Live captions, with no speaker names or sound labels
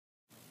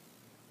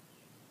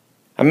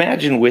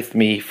Imagine with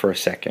me for a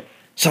second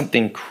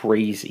something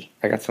crazy.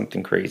 I got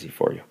something crazy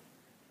for you.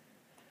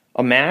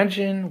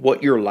 Imagine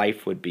what your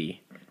life would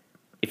be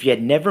if you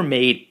had never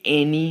made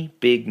any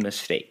big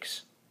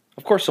mistakes.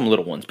 Of course, some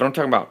little ones, but I'm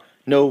talking about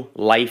no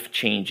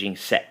life-changing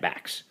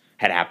setbacks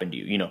had happened to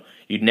you. You know,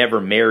 you'd never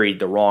married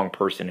the wrong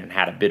person and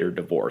had a bitter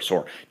divorce,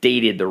 or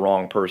dated the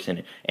wrong person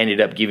and ended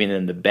up giving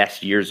them the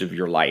best years of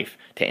your life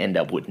to end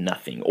up with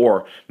nothing,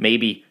 or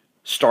maybe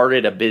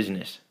started a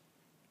business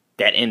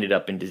that ended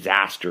up in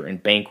disaster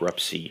and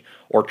bankruptcy,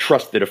 or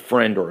trusted a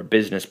friend or a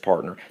business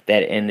partner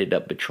that ended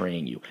up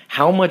betraying you.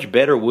 How much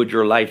better would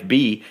your life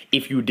be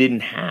if you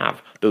didn't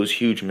have those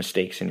huge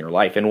mistakes in your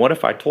life? And what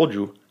if I told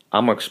you,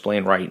 I'm going to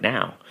explain right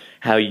now,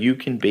 how you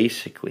can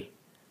basically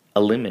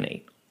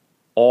eliminate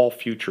all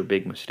future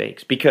big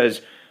mistakes?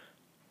 Because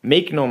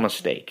make no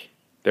mistake,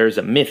 there's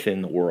a myth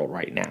in the world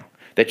right now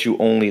that you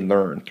only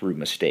learn through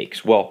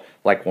mistakes. Well,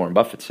 like Warren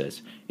Buffett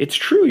says, it's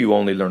true you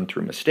only learn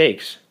through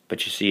mistakes,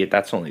 but you see,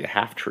 that's only the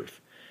half-truth.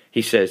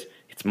 He says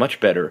it's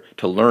much better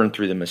to learn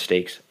through the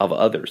mistakes of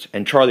others.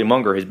 And Charlie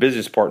Munger, his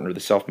business partner,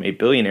 the self-made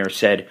billionaire,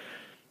 said,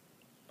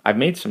 I've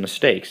made some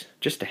mistakes,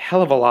 just a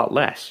hell of a lot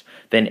less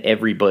than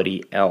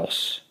everybody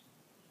else.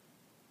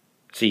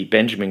 See,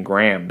 Benjamin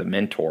Graham, the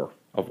mentor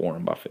of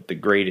Warren Buffett,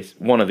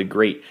 one of the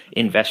great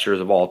investors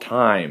of all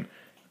time,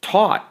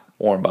 taught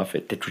Warren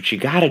Buffett that what you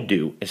got to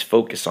do is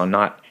focus on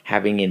not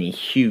having any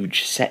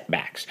huge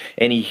setbacks,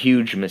 any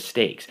huge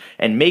mistakes.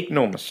 And make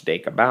no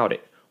mistake about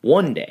it,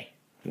 one day,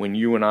 when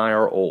you and I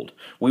are old,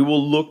 we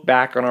will look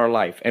back on our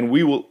life and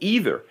we will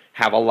either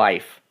have a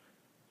life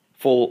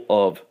full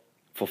of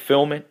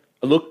fulfillment,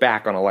 look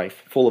back on a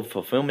life full of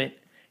fulfillment,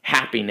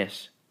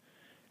 happiness,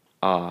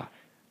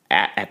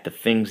 at the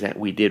things that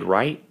we did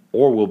right,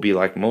 or we'll be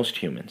like most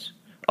humans,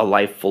 a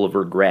life full of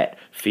regret,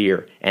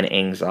 fear, and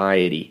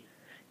anxiety,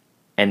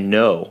 and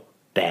know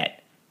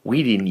that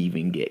we didn't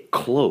even get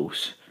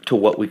close to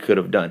what we could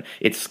have done.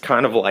 It's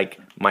kind of like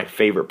my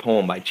favorite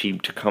poem by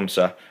Cheap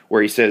Tecumseh,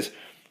 where he says,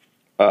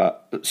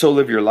 so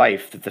live your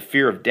life that the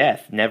fear of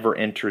death never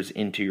enters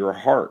into your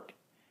heart.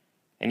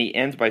 And he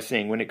ends by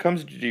saying, when it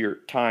comes to your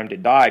time to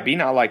die, be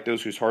not like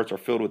those whose hearts are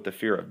filled with the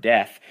fear of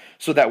death,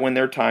 so that when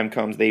their time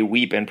comes, they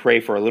weep and pray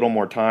for a little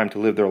more time to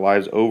live their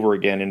lives over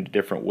again in a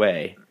different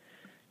way.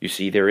 You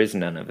see, there is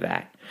none of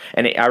that.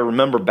 And I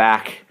remember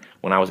back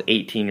when I was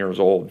 18 years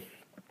old,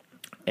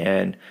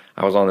 and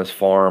I was on this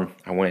farm.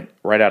 I went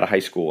right out of high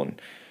school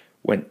and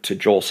went to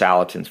Joel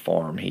Salatin's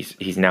farm.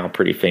 He's now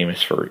pretty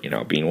famous for,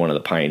 being one of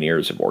the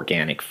pioneers of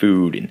organic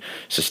food and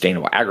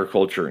sustainable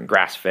agriculture and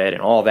grass-fed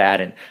and all that.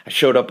 And I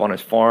showed up on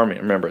his farm, and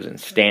I remember it was in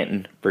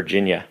Stanton,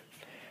 Virginia.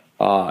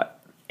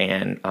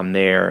 And I'm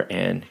there,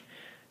 and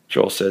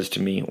Joel says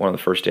to me, one of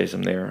the first days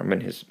I'm there, I'm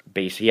in his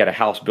base. He had a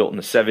house built in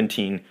the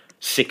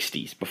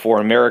 1760s, before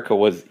America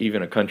was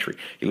even a country.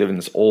 He lived in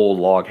this old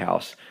log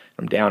house.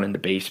 I'm down in the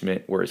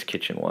basement where his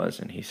kitchen was,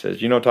 and he says,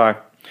 Ty,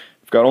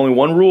 I've got only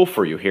one rule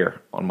for you here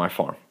on my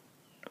farm.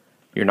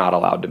 You're not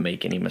allowed to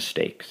make any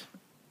mistakes.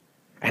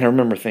 And I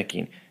remember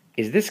thinking,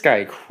 is this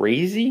guy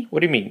crazy? What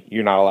do you mean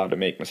you're not allowed to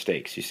make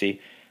mistakes? You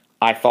see,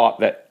 I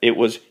thought that it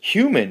was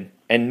human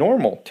and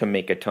normal to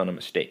make a ton of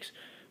mistakes.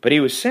 But he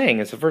was saying,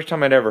 it's the first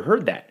time I'd ever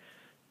heard that,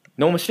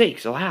 no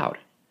mistakes allowed.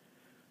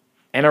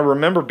 And I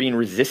remember being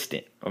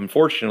resistant.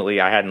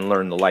 Unfortunately, I hadn't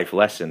learned the life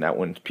lesson that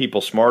when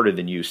people smarter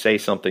than you say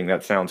something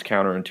that sounds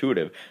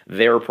counterintuitive,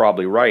 they're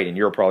probably right and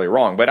you're probably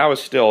wrong. But I was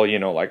still,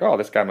 like, oh,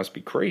 this guy must be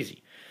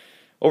crazy.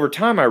 Over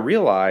time, I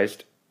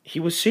realized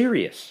he was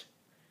serious.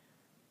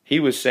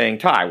 He was saying,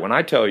 Ty, when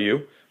I tell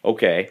you,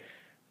 okay,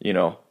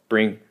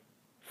 bring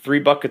 3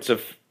 buckets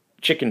of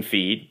chicken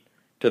feed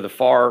to the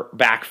far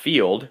back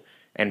field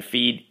and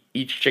feed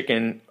each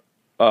chicken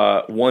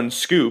one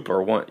scoop,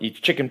 or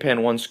each chicken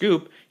pen 1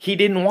 scoop, he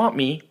didn't want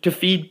me to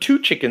feed 2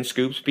 chicken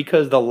scoops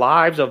because the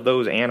lives of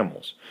those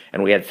animals,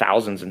 and we had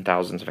thousands and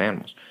thousands of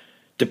animals,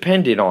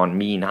 depended on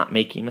me not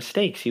making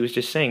mistakes. He was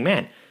just saying,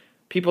 man,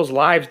 people's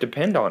lives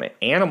depend on it.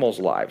 Animals'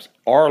 lives,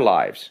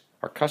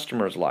 our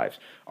customers' lives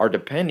are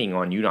depending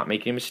on you not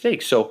making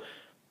mistakes. So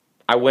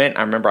I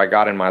remember I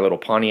got in my little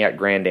Pontiac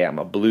Grand Am,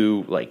 a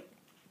blue,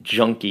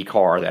 junky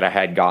car that I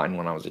had gotten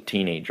when I was a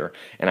teenager,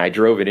 and I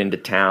drove it into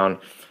town,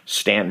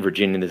 Stanton,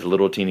 Virginia, this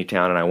little teeny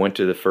town, and I went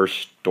to the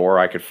first store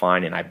I could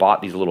find, and I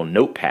bought these little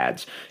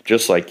notepads,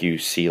 just like you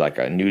see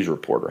a news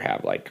reporter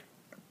have,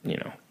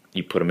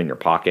 you put them in your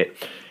pocket.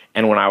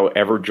 And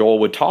whenever Joel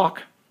would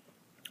talk,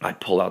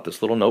 I'd pull out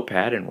this little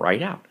notepad and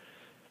write out,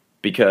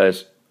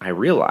 because I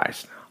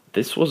realized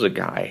this was a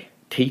guy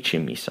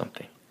teaching me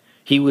something.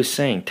 He was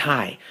saying,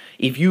 Ty,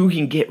 if you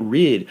can get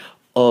rid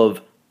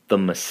of the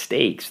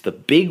mistakes, the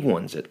big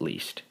ones at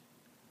least,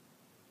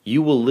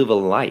 you will live a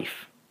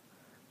life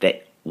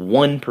that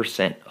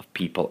 1% of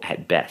people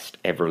at best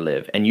ever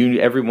live. And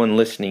everyone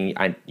listening,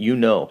 you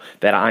know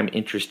that I'm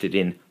interested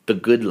in the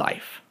good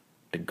life.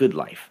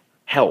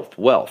 Health,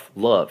 wealth,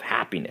 love,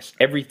 happiness,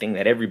 everything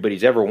that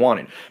everybody's ever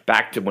wanted.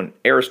 Back to when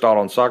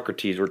Aristotle and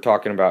Socrates were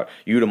talking about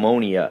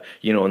eudaimonia,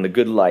 and the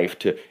good life,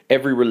 to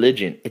every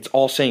religion, it's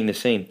all saying the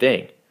same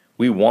thing.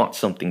 We want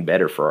something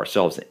better for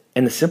ourselves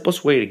And the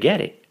simplest way to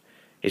get it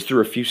is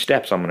through a few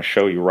steps I'm going to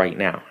show you right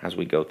now as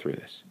we go through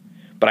this.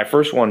 But I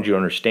first wanted you to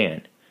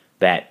understand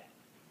that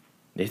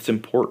it's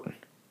important.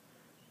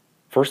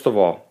 First of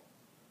all,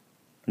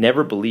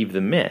 never believe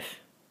the myth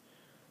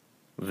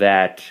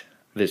that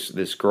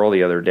this girl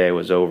the other day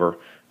was over.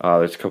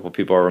 There's a couple of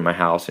people over at my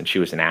house, and she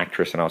was an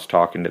actress, and I was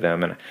talking to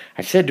them, and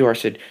I said to her, I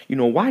said,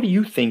 why do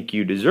you think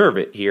you deserve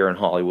it here in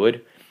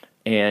Hollywood,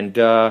 and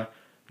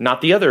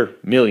not the other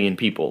million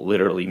people,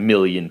 literally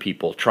million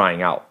people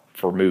trying out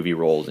for movie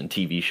roles and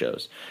TV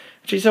shows?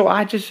 She said,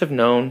 I just have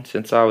known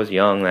since I was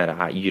young that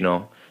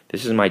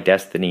this is my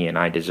destiny, and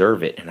I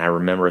deserve it. And I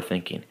remember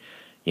thinking,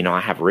 I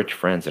have rich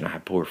friends and I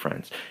have poor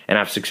friends, and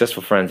I have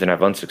successful friends and I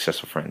have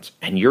unsuccessful friends,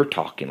 and you're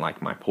talking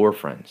like my poor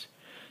friends.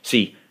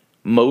 See,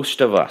 most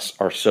of us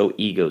are so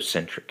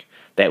egocentric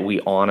that we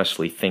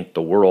honestly think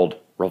the world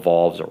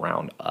revolves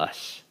around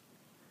us.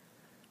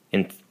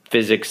 In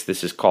physics,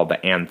 this is called the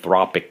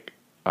anthropic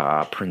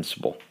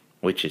principle,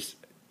 which is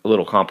a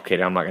little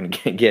complicated. I'm not going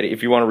to get it.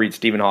 If you want to read,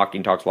 Stephen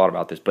Hawking talks a lot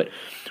about this, but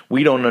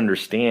we don't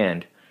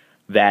understand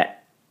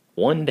that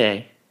one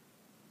day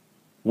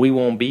we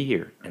won't be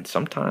here, and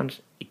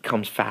sometimes it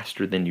comes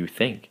faster than you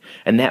think,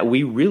 and that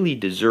we really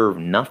deserve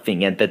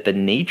nothing, and that the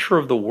nature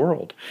of the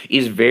world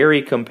is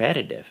very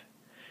competitive.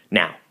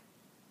 Now,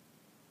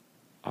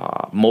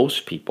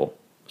 most people,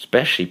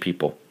 especially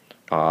people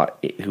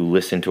who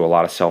listen to a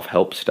lot of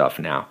self-help stuff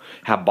now,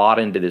 have bought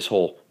into this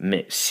whole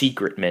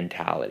secret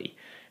mentality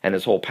and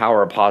this whole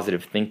power of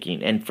positive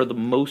thinking, and for the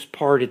most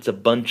part, it's a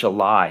bunch of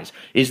lies.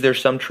 Is there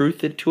some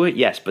truth to it?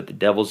 Yes, but the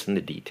devil's in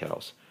the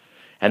details.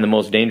 And the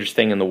most dangerous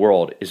thing in the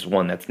world is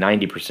one that's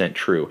 90%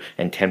 true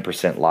and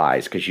 10%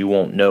 lies, because you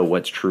won't know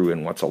what's true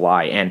and what's a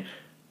lie. And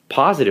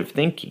positive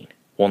thinking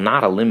will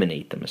not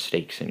eliminate the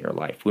mistakes in your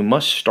life. We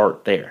must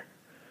start there.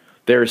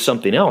 There is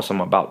something else I'm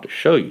about to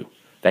show you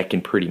that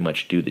can pretty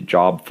much do the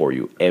job for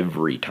you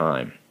every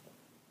time.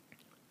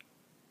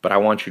 But I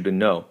want you to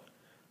know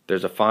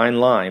there's a fine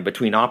line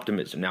between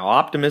optimism. Now,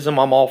 optimism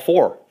I'm all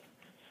for.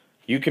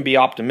 You can be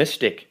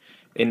optimistic.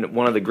 In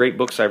one of the great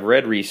books I've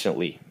read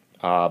recently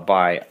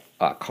about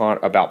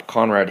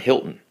Conrad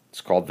Hilton.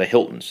 It's called The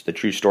Hiltons, The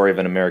True Story of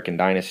an American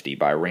Dynasty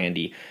by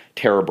Randy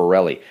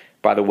Taraborelli.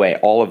 By the way,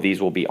 all of these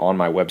will be on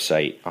my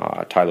website,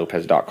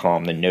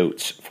 tylopez.com, the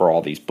notes for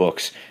all these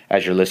books,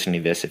 as you're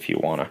listening to this if you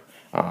want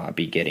to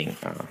be getting,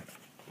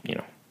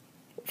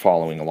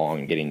 following along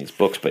and getting these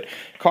books. But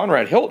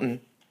Conrad Hilton,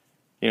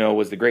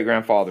 was the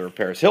great-grandfather of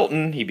Paris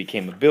Hilton. He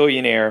became a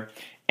billionaire.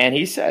 And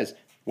he says,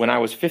 when I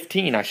was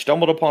 15, I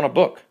stumbled upon a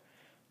book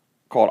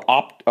called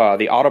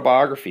The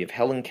Autobiography of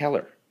Helen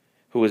Keller,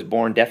 who was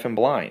born deaf and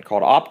blind,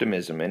 called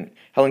Optimism. And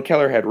Helen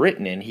Keller had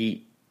written, and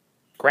he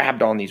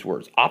grabbed on these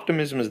words.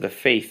 Optimism is the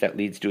faith that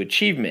leads to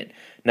achievement.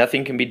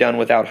 Nothing can be done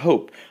without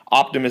hope.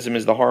 Optimism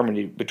is the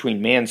harmony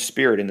between man's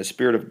spirit and the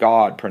spirit of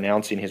God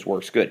pronouncing his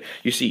works good.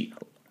 You see,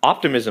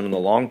 optimism in the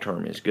long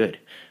term is good.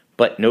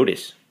 But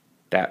notice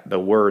that the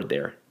word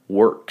there,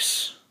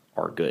 works,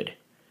 are good.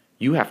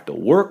 You have to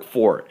work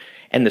for it.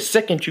 And the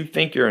second you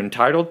think you're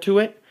entitled to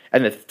it,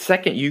 and the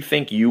second you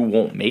think you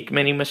won't make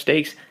many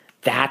mistakes,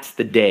 that's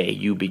the day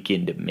you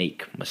begin to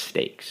make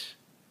mistakes.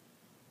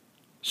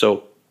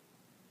 So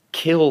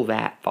kill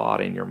that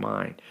thought in your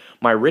mind.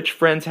 My rich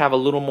friends have a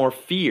little more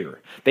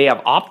fear. They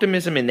have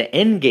optimism in the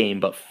end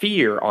game, but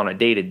fear on a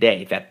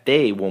day-to-day that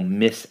they will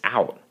miss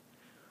out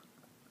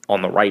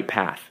on the right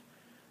path.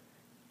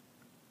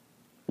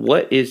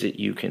 What is it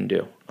you can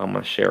do? I'm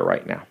going to share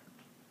right now.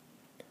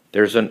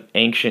 There's an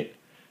ancient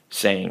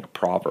saying, a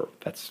proverb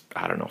that's,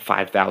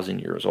 5,000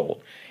 years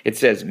old. It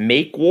says,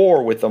 make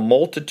war with a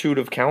multitude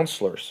of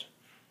counselors.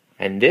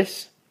 And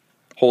this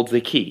holds the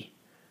key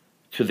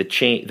to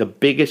the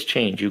biggest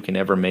change you can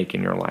ever make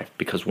in your life.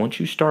 Because once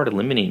you start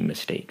eliminating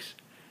mistakes,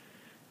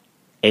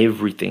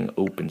 everything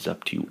opens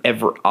up to you.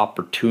 Every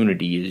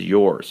opportunity is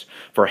yours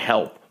for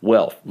health,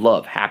 wealth,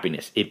 love,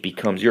 happiness. It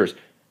becomes yours.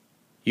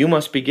 You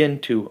must begin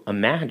to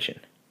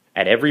imagine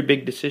at every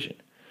big decision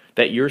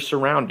that you're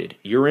surrounded,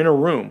 you're in a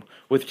room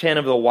with 10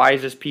 of the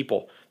wisest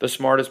people, the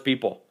smartest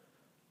people,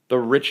 the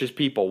richest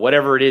people,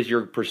 whatever it is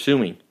you're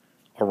pursuing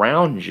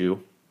around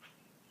you,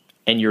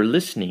 and you're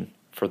listening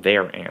for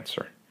their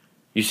answer.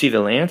 You see,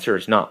 the answer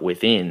is not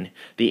within,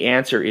 the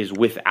answer is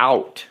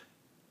without.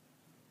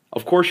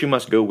 Of course, you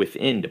must go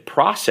within to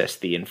process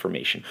the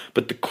information,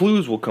 but the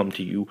clues will come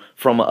to you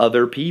from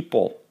other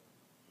people.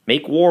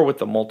 Make war with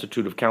the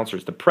multitude of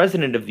counselors. The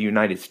President of the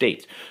United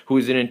States, who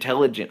is an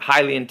intelligent,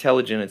 highly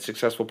intelligent and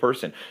successful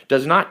person,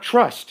 does not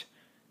trust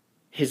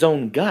his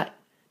own gut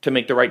to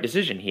make the right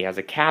decision. He has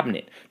a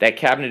cabinet. That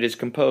cabinet is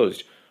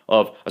composed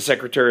of a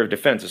Secretary of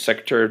Defense, a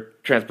Secretary of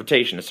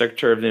Transportation, a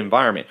Secretary of the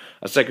Environment,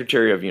 a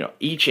Secretary of,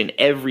 each and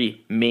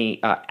every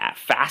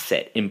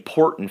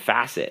important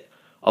facet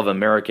of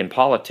American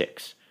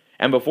politics.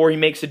 And before he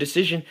makes a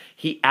decision,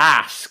 he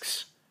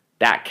asks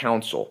that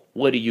council,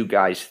 what do you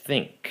guys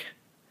think?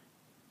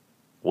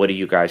 What do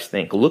you guys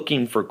think?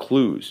 Looking for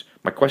clues,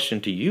 My question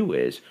to you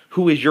is,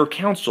 who is your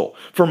counsel?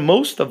 For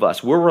most of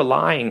us, we're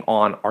relying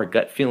on our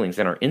gut feelings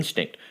and our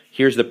instinct.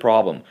 Here's the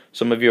problem.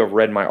 Some of you have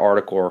read my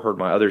article or heard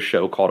my other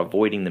show called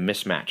Avoiding the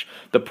Mismatch.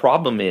 The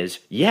problem is,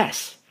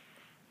 yes,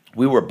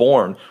 we were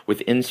born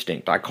with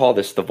instinct. I call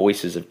this the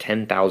voices of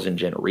 10,000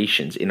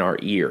 generations in our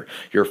ear.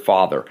 Your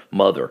father,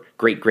 mother,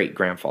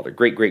 great-great-grandfather,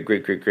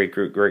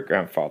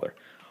 great-great-great-great-great-great-grandfather.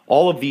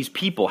 All of these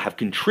people have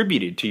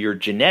contributed to your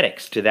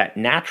genetics, to that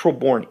natural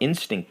born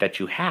instinct that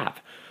you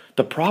have.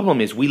 The problem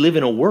is we live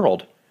in a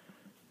world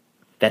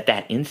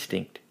that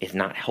instinct is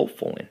not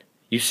helpful in.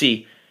 You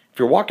see, if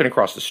you're walking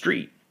across the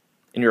street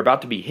and you're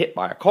about to be hit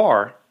by a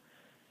car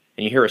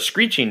and you hear a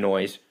screeching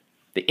noise,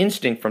 the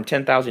instinct from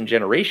 10,000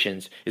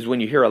 generations is when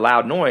you hear a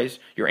loud noise,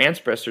 your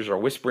ancestors are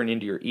whispering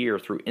into your ear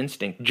through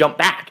instinct, jump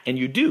back, and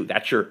you do.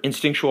 That's your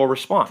instinctual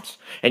response.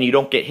 And you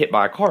don't get hit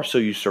by a car, so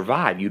you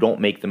survive. You don't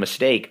make the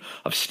mistake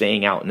of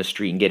staying out in the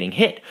street and getting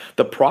hit.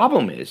 The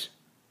problem is,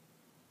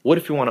 what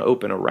if you want to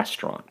open a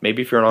restaurant?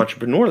 Maybe if you're an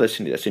entrepreneur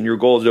listening to this and your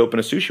goal is to open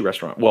a sushi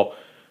restaurant. Well,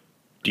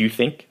 do you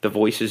think the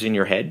voices in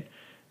your head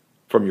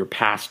from your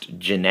past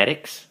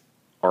genetics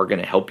are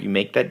going to help you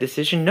make that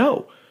decision?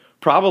 No.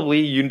 Probably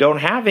you don't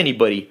have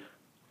anybody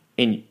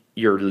in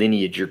your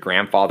lineage, your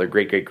grandfather,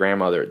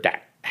 great-great-grandmother,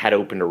 that had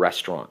opened a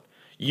restaurant.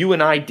 You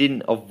and I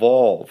didn't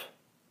evolve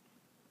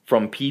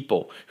from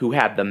people who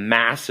had the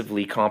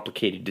massively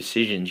complicated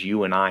decisions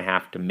you and I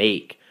have to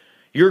make.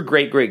 Your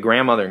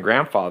great-great-grandmother and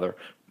grandfather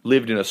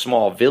lived in a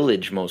small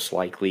village, most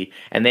likely,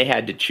 and they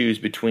had to choose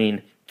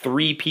between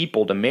 3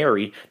 people to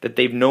marry that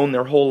they've known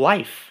their whole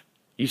life.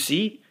 You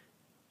see,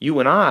 you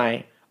and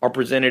I are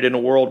presented in a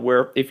world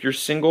where if you're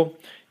single,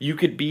 you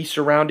could be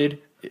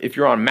surrounded, if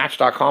you're on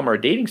Match.com or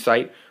a dating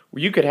site,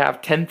 where you could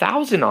have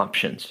 10,000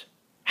 options.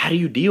 How do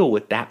you deal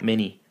with that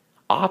many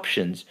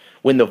options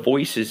when the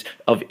voices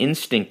of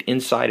instinct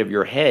inside of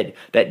your head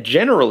that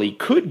generally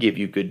could give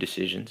you good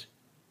decisions,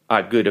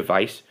 good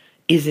advice,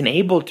 isn't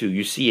able to?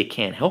 You see, it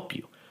can't help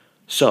you.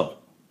 So,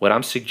 what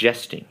I'm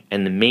suggesting,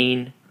 and the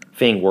main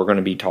thing we're going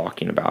to be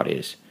talking about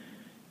is,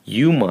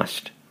 you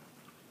must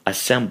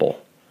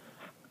assemble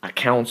a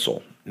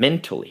council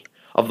mentally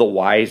of the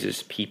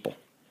wisest people.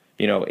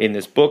 You know, in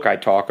this book I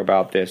talk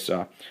about this.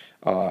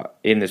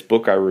 In this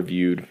book I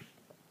reviewed,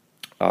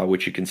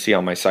 which you can see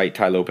on my site,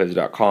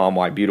 tailopez.com,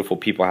 Why Beautiful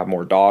People Have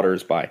More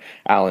Daughters by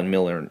Alan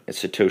Miller and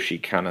Satoshi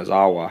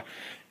Kanazawa.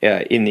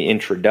 In the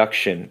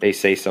introduction, they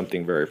say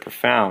something very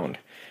profound.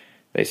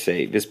 They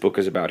say, this book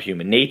is about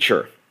human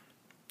nature,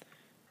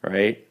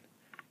 right?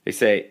 They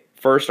say,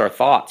 first, our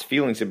thoughts,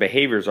 feelings, and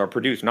behaviors are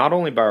produced not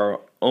only by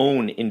our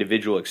own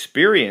individual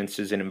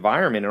experiences and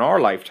environment in our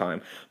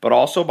lifetime, but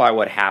also by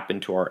what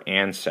happened to our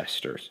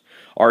ancestors.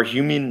 Our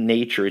human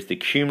nature is the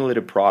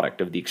cumulative product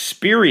of the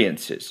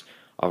experiences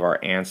of our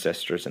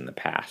ancestors in the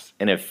past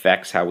and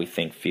affects how we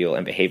think, feel,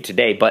 and behave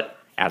today. But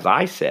as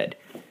I said,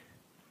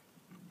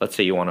 let's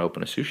say you want to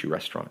open a sushi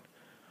restaurant,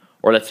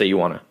 or let's say you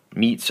want to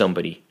meet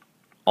somebody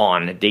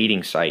on a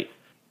dating site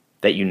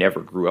that you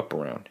never grew up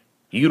around.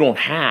 You don't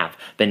have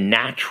the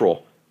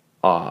natural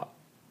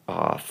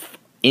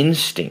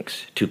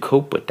instincts to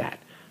cope with that.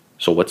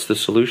 So what's the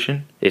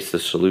solution? It's the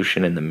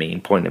solution and the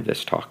main point of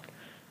this talk.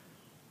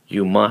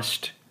 You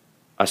must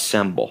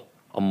assemble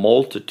a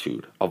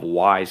multitude of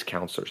wise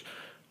counselors.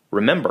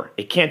 Remember,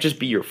 it can't just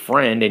be your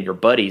friend and your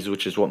buddies,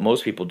 which is what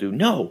most people do.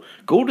 No,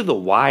 go to the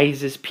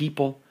wisest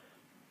people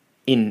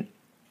in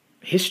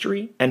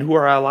history and who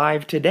are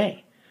alive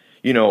today.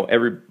 You know,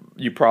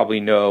 you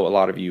probably know, a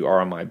lot of you are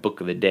on my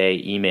Book of the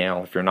Day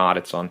email. If you're not,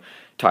 it's on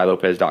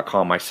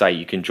tailopez.com, my site.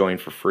 You can join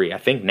for free. I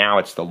think now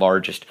it's the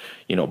largest,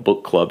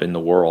 book club in the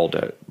world.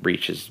 It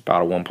reaches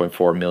about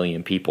 1.4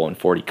 million people in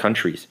 40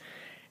 countries.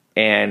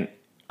 And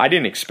I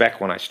didn't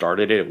expect when I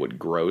started it would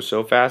grow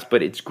so fast,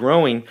 but it's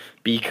growing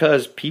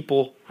because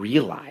people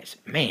realize,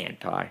 man,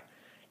 Ty,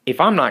 if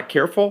I'm not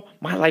careful,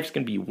 my life's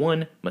going to be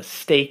one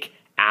mistake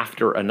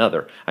after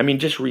another. I mean,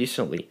 just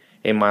recently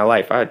in my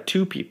life, I had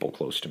 2 people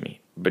close to me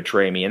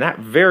betray me, and that's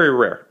very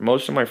rare.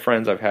 Most of my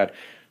friends I've had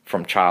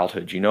from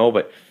childhood,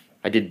 but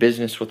I did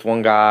business with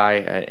one guy,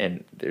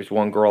 and there's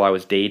one girl I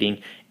was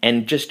dating,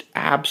 and just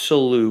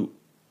absolute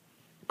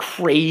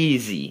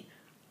crazy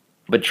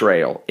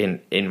betrayal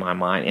in my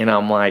mind. And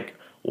I'm like,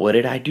 what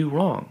did I do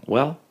wrong?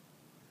 Well,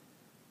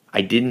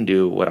 I didn't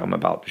do what I'm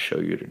about to show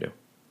you to do.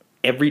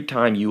 Every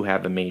time you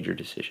have a major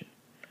decision,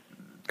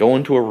 go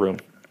into a room.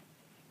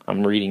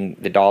 I'm reading,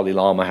 the Dalai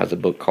Lama has a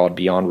book called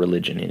Beyond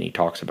Religion, and he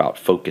talks about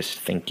focused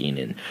thinking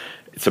and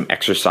some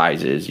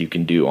exercises you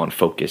can do on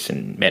focus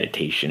and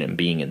meditation and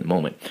being in the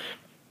moment.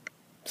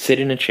 Sit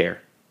in a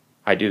chair.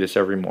 I do this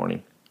every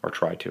morning, or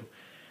try to.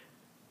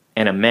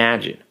 And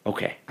imagine,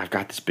 okay, I've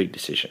got this big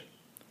decision.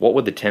 What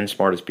would the 10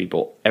 smartest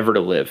people ever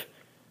to live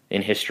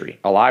in history,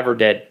 alive or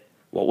dead,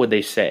 what would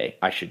they say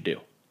I should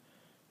do?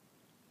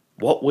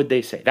 What would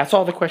they say? That's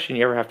all the question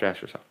you ever have to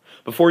ask yourself.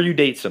 Before you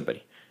date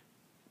somebody,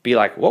 be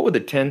like, what would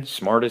the 10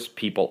 smartest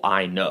people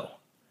I know?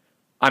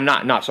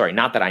 Not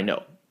that I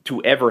know,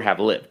 to ever have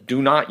lived.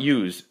 Do not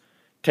use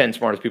 10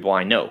 smartest people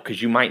I know,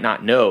 because you might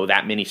not know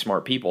that many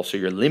smart people, so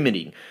you're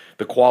limiting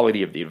the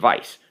quality of the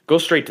advice. Go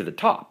straight to the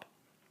top.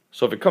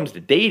 So if it comes to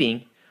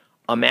dating,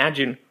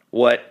 imagine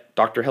what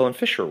Dr. Helen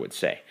Fisher would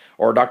say,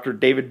 or Dr.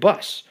 David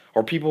Buss,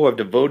 or people who have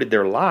devoted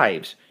their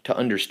lives to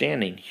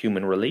understanding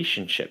human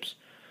relationships.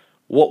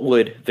 What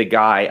would the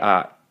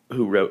guy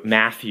who wrote,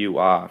 Matthew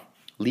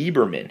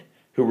Lieberman,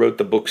 who wrote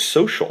the book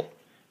Social,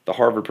 the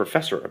Harvard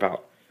professor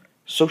about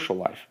social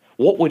life,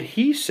 what would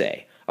he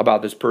say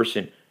about this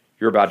person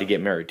you're about to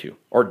get married to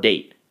or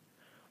date?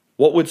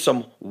 What would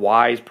some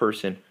wise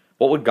person,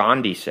 what would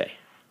Gandhi say?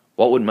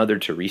 What would Mother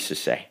Teresa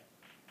say?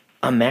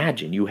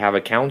 Imagine you have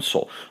a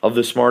council of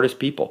the smartest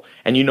people.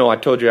 And I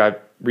told you I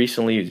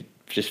recently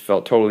just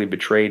felt totally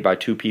betrayed by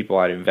two people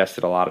I'd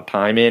invested a lot of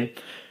time in.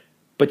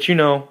 But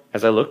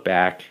as I look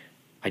back,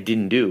 I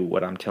didn't do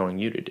what I'm telling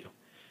you to do.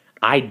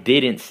 I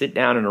didn't sit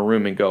down in a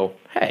room and go,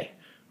 hey,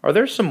 are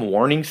there some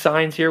warning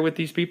signs here with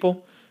these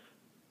people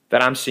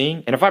that I'm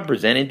seeing? And if I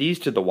presented these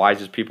to the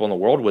wisest people in the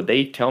world, would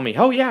they tell me,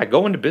 oh yeah,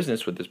 go into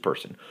business with this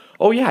person?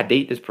 Oh yeah,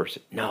 date this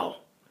person? No.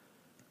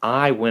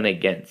 I went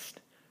against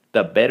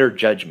the better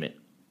judgment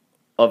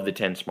of the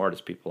 10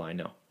 smartest people I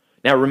know.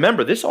 Now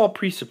remember, this all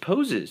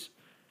presupposes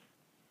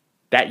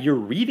that you're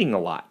reading a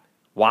lot.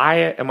 Why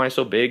am I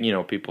so big?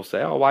 People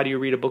say, oh, why do you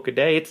read a book a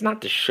day? It's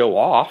not to show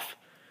off,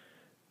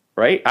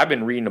 right? I've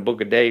been reading a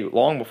book a day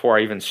long before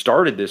I even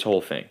started this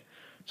whole thing.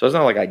 So it's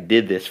not like I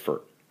did this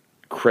for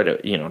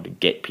credit, to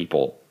get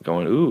people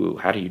going, ooh,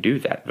 how do you do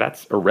that?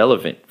 That's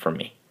irrelevant for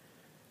me.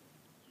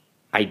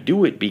 I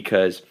do it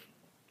because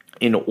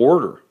in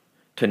order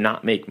to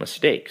not make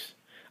mistakes,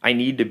 I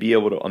need to be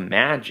able to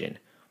imagine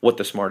what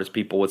the smartest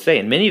people would say.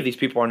 And many of these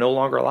people are no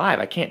longer alive.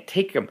 I can't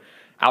take them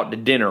out to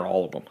dinner,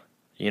 all of them.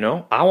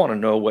 I want to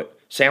know what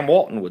Sam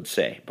Walton would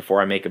say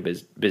before I make a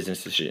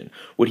business decision.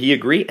 Would he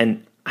agree?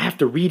 And I have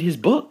to read his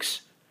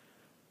books.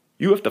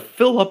 You have to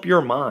fill up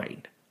your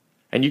mind.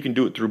 And you can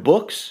do it through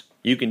books.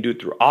 You can do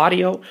it through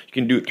audio. You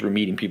can do it through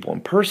meeting people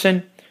in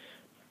person.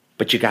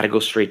 But you got to go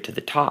straight to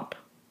the top.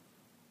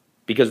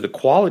 Because the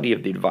quality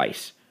of the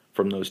advice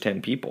from those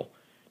 10 people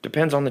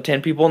depends on the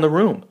 10 people in the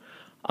room.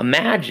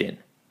 Imagine,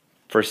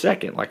 for a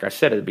second, like I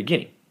said at the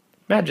beginning,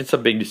 imagine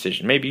some big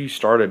decision. Maybe you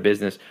start a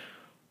business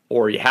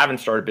or you haven't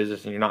started a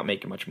business and you're not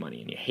making much money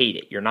and you hate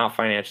it. You're not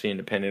financially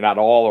independent at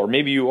all. Or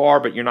maybe you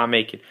are, but you're not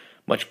making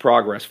much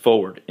progress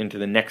forward into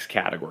the next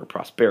category,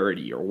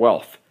 prosperity or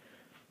wealth.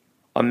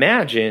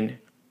 Imagine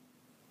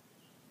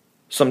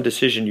some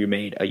decision you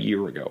made a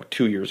year ago,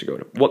 2 years ago,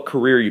 what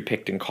career you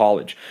picked in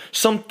college,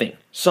 some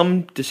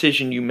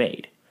decision you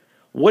made.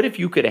 What if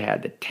you could have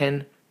had the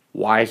 10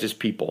 wisest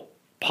people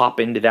pop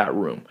into that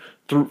room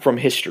from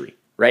history,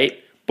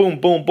 right? Boom,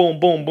 boom,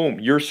 boom, boom, boom.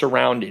 You're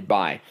surrounded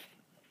by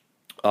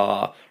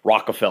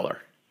Rockefeller,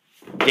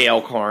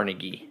 Dale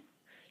Carnegie.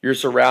 You're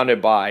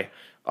surrounded by,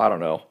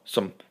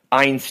 some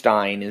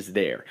Einstein is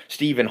there.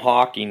 Stephen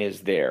Hawking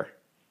is there.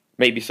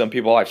 Maybe some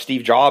people like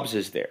Steve Jobs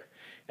is there.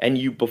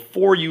 And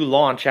before you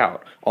launch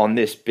out on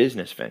this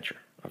business venture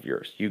of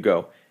yours, you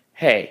go,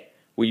 hey,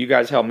 will you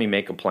guys help me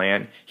make a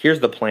plan? Here's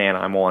the plan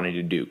I'm wanting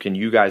to do. Can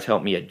you guys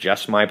help me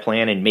adjust my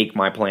plan and make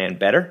my plan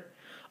better?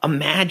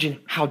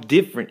 Imagine how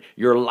different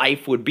your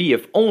life would be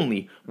if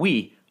only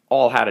we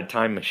all had a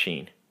time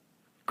machine.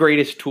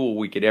 Greatest tool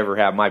we could ever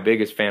have. My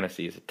biggest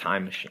fantasy is a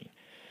time machine.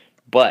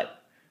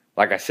 But,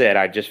 like I said,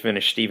 I just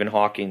finished Stephen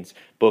Hawking's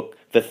book,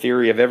 The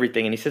Theory of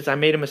Everything, and he says, I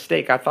made a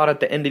mistake. I thought at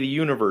the end of the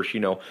universe,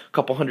 a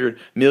couple 100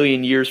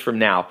 million years from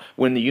now,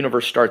 when the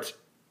universe starts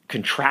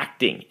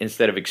contracting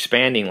instead of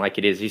expanding like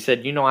it is, he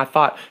said, I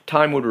thought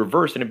time would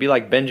reverse and it'd be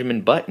like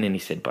Benjamin Button. And he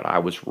said, but I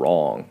was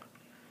wrong.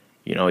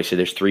 He said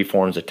there's 3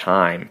 forms of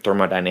time: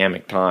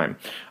 thermodynamic time,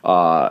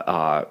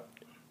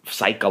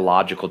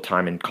 psychological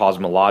time, and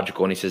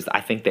cosmological. And he says,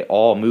 I think they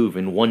all move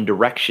in one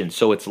direction.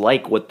 So it's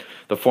like what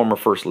the former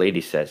First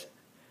Lady says,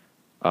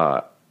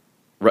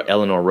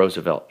 Eleanor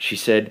Roosevelt. She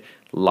said,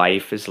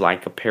 life is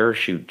like a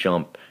parachute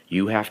jump.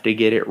 You have to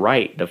get it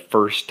right the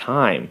first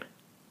time.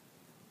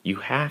 You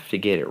have to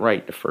get it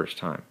right the first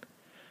time.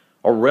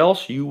 Or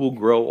else you will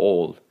grow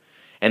old.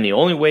 And the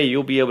only way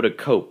you'll be able to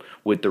cope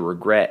with the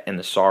regret and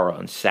the sorrow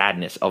and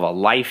sadness of a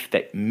life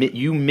that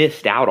you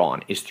missed out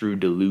on is through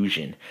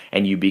delusion.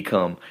 And you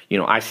become,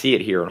 I see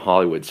it here in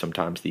Hollywood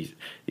sometimes, these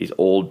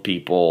old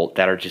people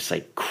that are just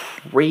like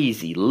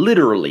crazy.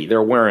 Literally,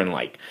 they're wearing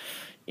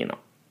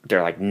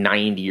they're like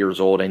 90 years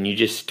old, and you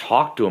just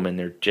talk to them and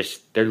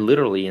they're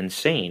literally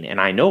insane. And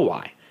I know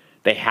why.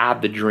 They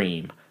have the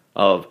dream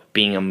of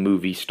being a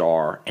movie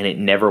star, and it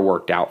never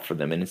worked out for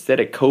them. And instead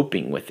of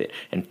coping with it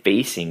and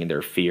facing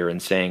their fear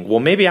and saying, well,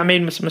 maybe I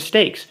made some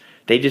mistakes,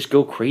 they just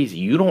go crazy.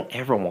 You don't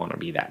ever want to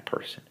be that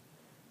person.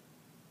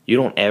 You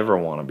don't ever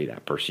want to be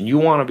that person. You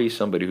want to be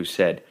somebody who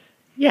said,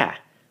 yeah,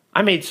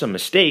 I made some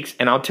mistakes,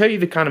 and I'll tell you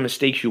the kind of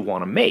mistakes you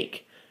want to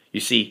make. You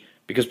see,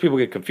 because people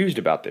get confused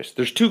about this.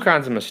 There's 2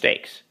 kinds of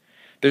mistakes.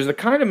 There's the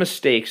kind of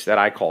mistakes that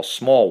I call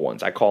small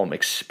ones. I call them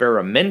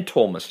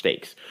experimental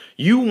mistakes.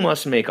 You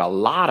must make a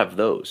lot of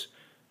those.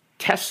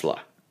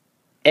 Tesla,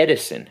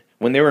 Edison,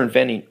 when they were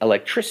inventing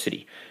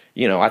electricity,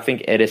 I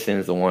think Edison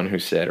is the one who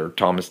said, or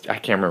Thomas, I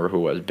can't remember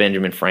who it was,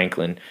 Benjamin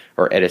Franklin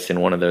or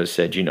Edison, one of those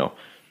said,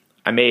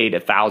 I made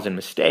 1,000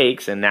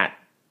 mistakes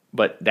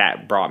but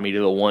that brought me to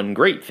the one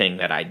great thing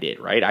that I did,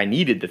 right? I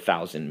needed the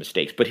 1,000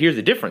 mistakes. But here's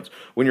the difference.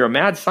 When you're a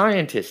mad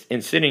scientist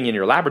and sitting in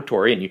your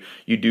laboratory and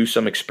you do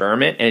some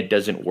experiment and it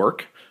doesn't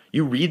work,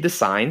 you read the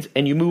signs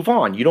and you move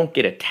on. You don't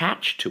get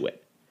attached to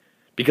it.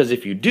 Because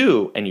if you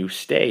do and you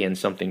stay in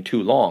something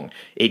too long,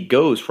 it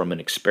goes from an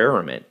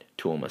experiment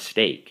to a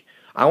mistake.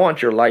 I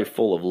want your life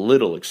full of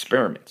little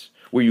experiments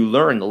where you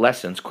learn the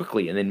lessons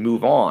quickly and then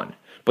move on.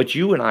 But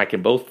you and I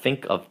can both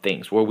think of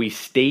things where we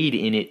stayed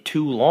in it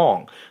too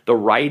long. The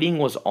writing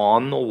was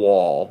on the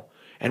wall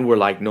and we're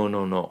like, no,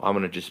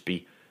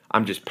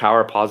 I'm just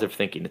power positive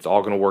thinking. It's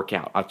all going to work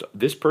out.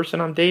 This person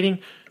I'm dating,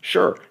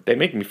 sure, they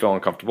make me feel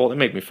uncomfortable. They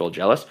make me feel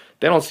jealous.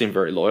 They don't seem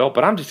very loyal,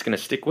 but I'm just going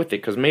to stick with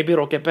it because maybe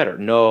it'll get better.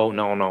 No.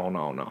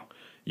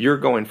 You're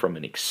going from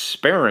an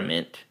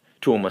experiment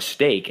to a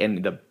mistake.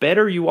 And the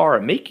better you are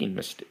at making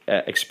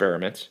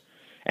experiments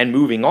and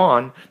moving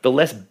on, the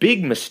less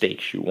big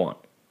mistakes you want.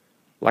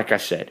 Like I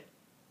said,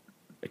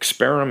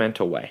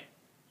 experiment away.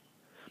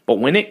 But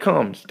when it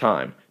comes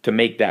time to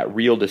make that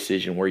real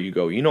decision where you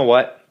go, you know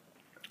what?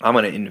 I'm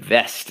going to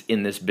invest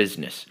in this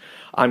business.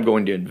 I'm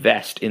going to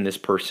invest in this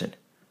person.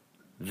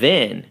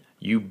 Then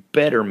you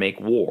better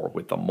make war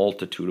with the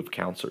multitude of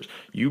counselors.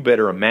 You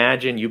better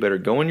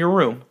go in your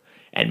room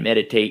and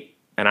meditate.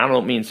 And I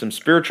don't mean some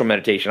spiritual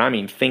meditation. I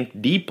mean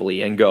think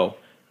deeply and go,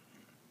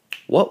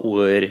 what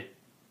would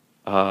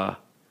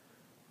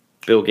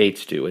Bill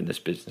Gates do in this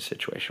business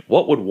situation?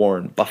 What would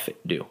Warren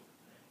Buffett do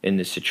in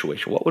this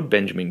situation? What would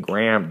Benjamin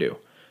Graham do?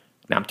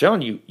 Now, I'm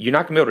telling you, you're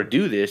not going to be able to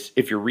do this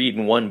if you're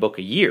reading one book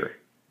a year.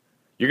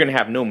 You're going to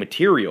have no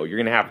material. You're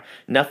going to have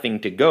nothing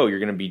to go. You're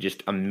going to be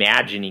just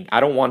imagining.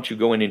 I don't want you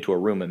going into a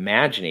room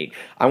imagining.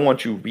 I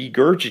want you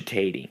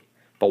regurgitating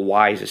the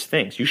wisest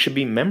things. You should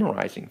be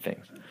memorizing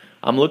things.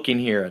 I'm looking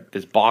here at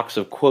this box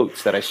of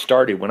quotes that I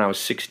started when I was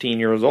 16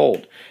 years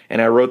old,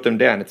 and I wrote them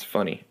down. It's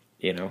funny.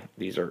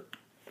 These are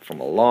from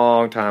a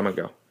long time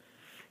ago.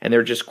 And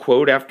they're just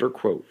quote after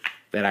quote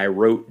that I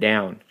wrote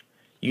down.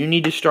 You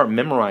need to start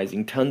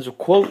memorizing tons of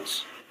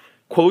quotes.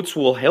 Quotes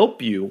will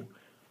help you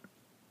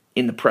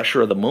in the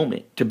pressure of the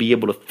moment to be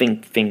able to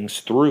think things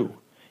through.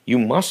 You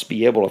must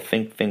be able to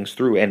think things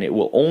through, and it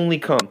will only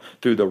come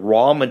through the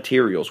raw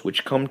materials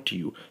which come to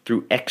you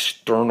through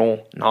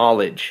external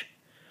knowledge.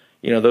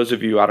 Those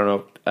of you, I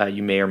don't know,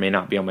 you may or may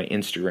not be on my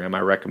Instagram. I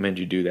recommend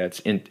you do that.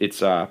 It's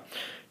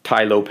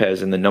Ty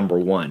Lopez and the number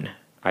 1.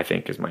 I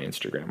think is my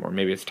Instagram, or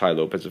maybe it's Ty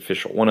Lopez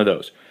Official, one of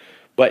those.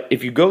 But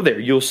if you go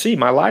there, you'll see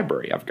my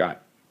library. I've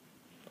got,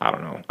 I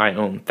don't know, I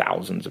own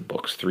thousands of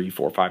books, 3,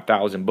 4,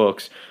 5,000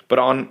 books. But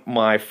on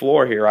my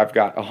floor here, I've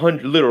got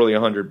literally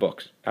 100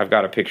 books. I've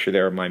got a picture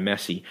there of my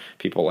messy,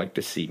 people like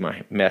to see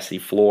my messy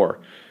floor.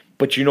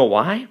 But you know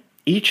why?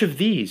 Each of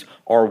these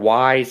are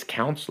wise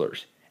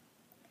counselors.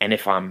 And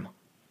if I'm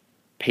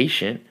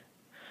patient,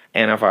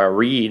 and if I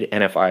read,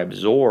 and if I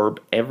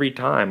absorb every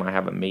time I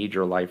have a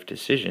major life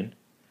decision,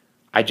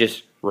 I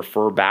just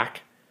refer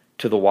back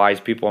to the wise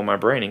people in my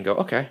brain and go,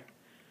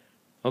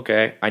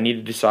 okay, I need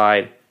to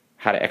decide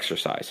how to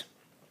exercise.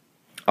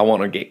 I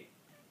want to get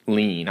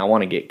lean. I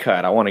want to get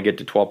cut. I want to get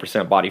to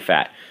 12% body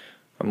fat.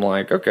 I'm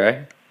like,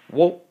 okay,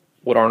 well,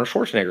 what Arnold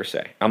Schwarzenegger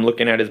say? I'm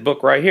looking at his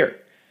book right here.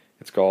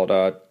 It's called,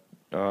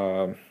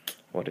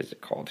 what is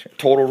it called here?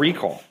 Total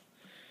Recall.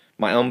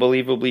 My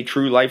Unbelievably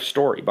True Life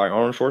Story by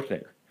Arnold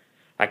Schwarzenegger.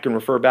 I can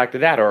refer back to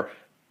that. Or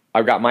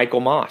I've got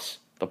Michael Moss,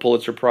 the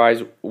Pulitzer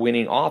Prize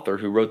winning author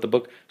who wrote the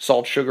book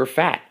Salt, Sugar,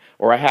 Fat.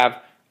 Or I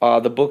have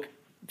the book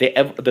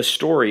The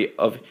Story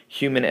of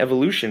Human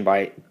Evolution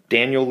by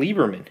Daniel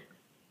Lieberman,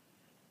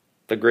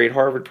 the great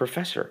Harvard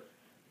professor.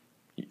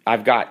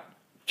 I've got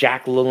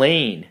Jack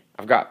LaLanne.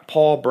 I've got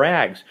Paul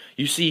Braggs.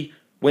 You see,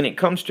 when it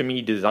comes to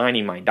me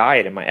designing my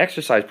diet and my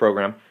exercise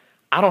program,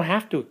 I don't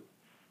have to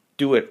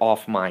do it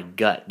off my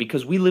gut,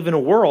 because we live in a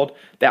world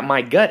that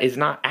my gut is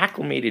not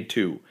acclimated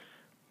to.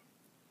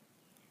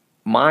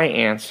 My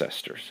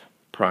ancestors,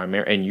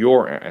 and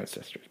your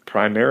ancestors,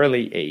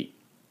 primarily ate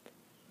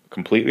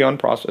completely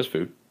unprocessed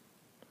food.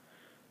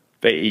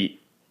 They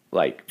eat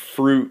like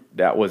fruit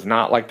that was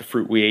not like the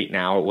fruit we ate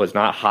now. It was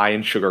not high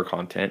in sugar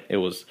content. It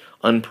was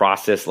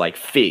unprocessed, like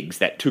figs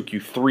that took you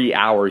 3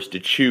 hours to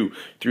chew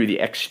through the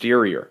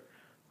exterior,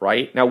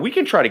 right? Now, we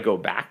can try to go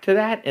back to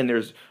that, and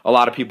there's a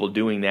lot of people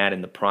doing that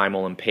in the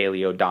primal and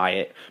paleo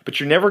diet, but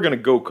you're never going to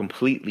go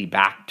completely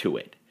back to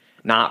it,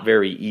 not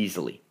very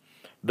easily.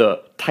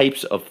 The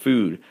types of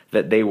food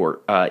that they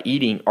were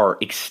eating are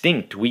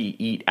extinct. We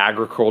eat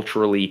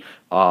agriculturally.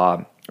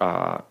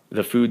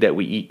 The food that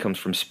we eat comes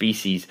from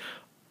species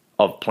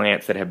of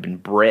plants that have been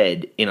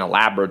bred in a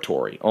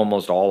laboratory,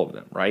 almost all of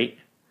them, right?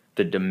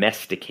 The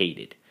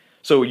domesticated.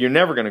 So you're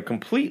never going to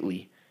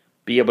completely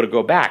be able to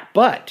go back,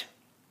 but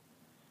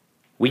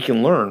we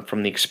can learn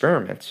from the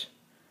experiments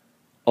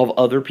of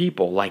other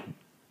people, like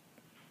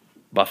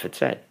Buffett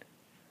said.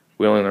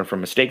 We only learn from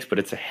mistakes, but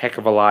it's a heck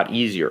of a lot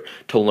easier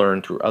to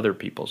learn through other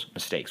people's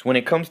mistakes. When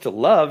it comes to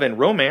love and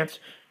romance,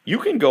 You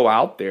can go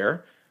out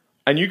there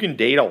and you can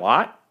date a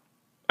lot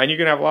and you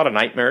can have a lot of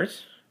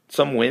nightmares,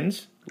 some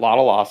wins, a lot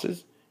of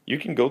losses. You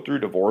can go through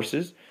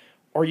divorces,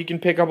 or you can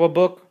pick up a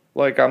book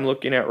like I'm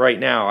looking at right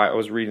now. I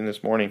was reading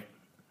this morning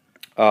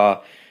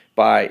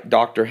by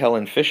Dr.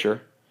 Helen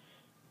Fisher.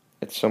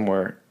 It's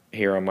somewhere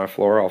here on my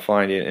floor. I'll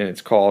find it, and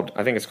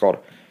I think it's called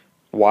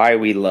Why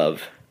We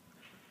Love.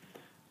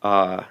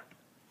 Oh,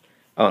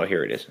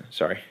 here it is.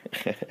 Sorry.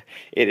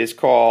 It is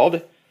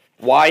called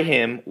Why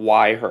Him,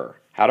 Why Her?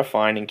 How to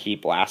Find and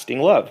Keep Lasting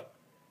Love.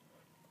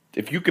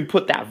 If you can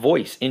put that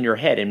voice in your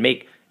head and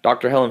make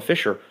Dr. Helen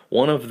Fisher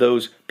one of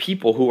those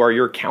people who are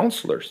your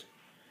counselors,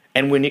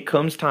 and when it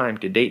comes time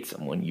to date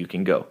someone, you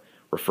can go,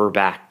 refer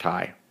back,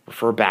 Ty.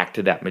 Refer back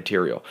to that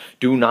material.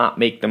 Do not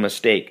make the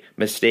mistake.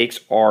 Mistakes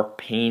are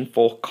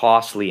painful,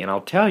 costly, and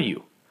I'll tell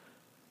you,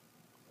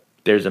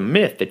 there's a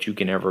myth that you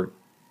can ever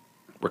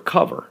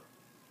recover.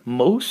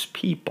 Most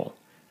people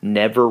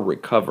never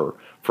recover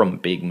from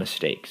big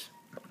mistakes.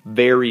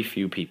 Very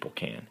few people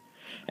can.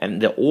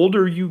 And the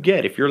older you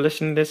get, if you're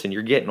listening to this and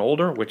you're getting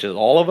older, which is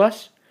all of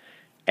us,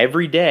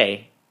 every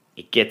day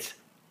it gets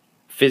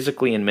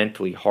physically and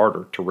mentally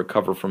harder to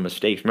recover from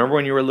mistakes. Remember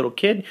when you were a little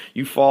kid,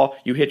 you fall,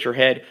 you hit your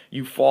head,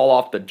 you fall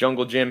off the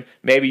jungle gym,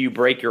 maybe you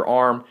break your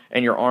arm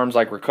and your arm's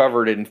like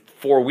recovered in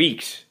 4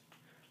 weeks.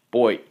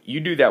 Boy,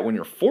 you do that when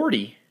you're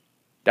 40,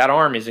 that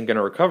arm isn't going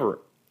to recover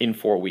in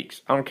 4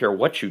 weeks. I don't care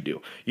what you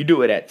do. You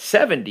do it at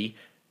 70,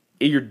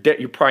 you're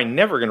probably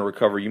never going to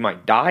recover. You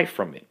might die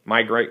from it.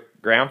 My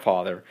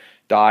great-grandfather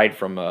died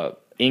from a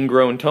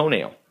ingrown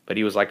toenail, but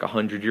he was like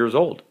 100 years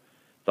old.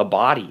 The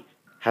body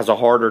has a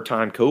harder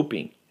time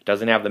coping. It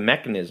doesn't have the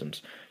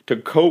mechanisms to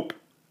cope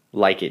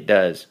like it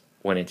does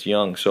when it's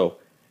young. So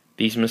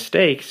these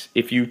mistakes,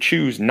 if you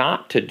choose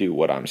not to do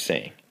what I'm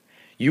saying,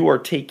 you are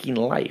taking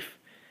life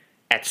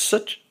at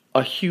such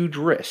a huge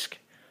risk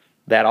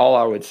that all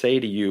I would say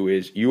to you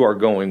is you are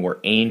going where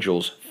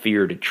angels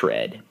fear to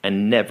tread,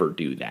 and never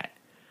do that.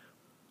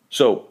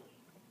 So,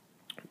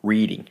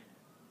 reading.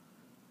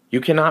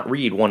 You cannot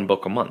read one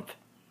book a month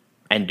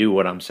and do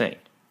what I'm saying.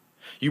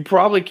 You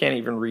probably can't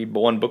even read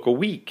one book a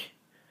week.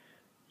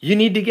 You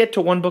need to get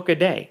to one book a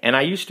day. And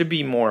I used to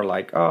be more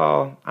like,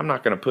 oh, I'm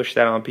not going to push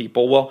that on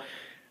people. Well,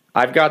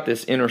 I've got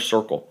this inner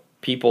circle,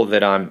 people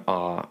that I'm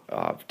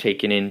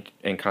taking in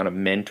and kind of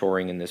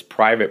mentoring in this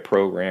private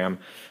program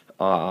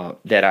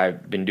that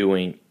I've been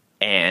doing,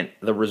 and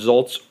the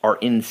results are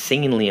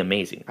insanely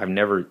amazing. I've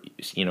never,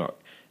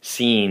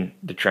 seen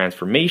the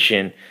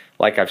transformation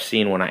like I've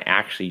seen when I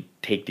actually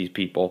take these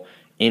people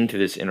into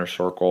this inner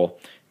circle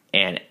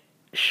and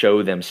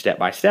show them step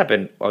by step.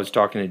 And I was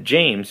talking to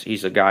James.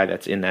 He's a guy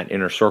that's in that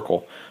inner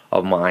circle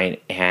of mine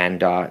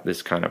and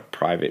this kind of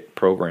private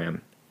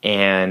program.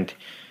 And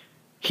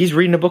he's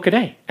reading a book a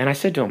day. And I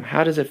said to him,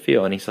 how does it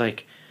feel? And he's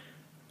like,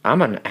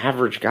 I'm an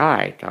average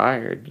guy.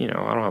 I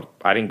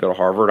didn't go to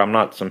Harvard. I'm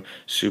not some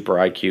super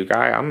IQ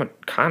guy. I'm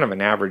kind of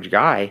an average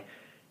guy.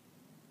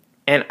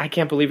 And I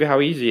can't believe how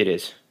easy it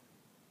is.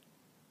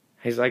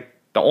 He's like,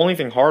 the only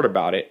thing hard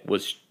about it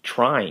was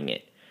trying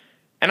it.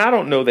 And I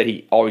don't know that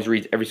he always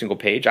reads every single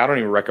page. I don't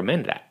even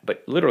recommend that.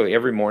 But literally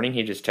every morning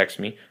he just texts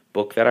me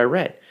book that I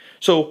read.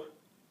 So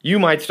you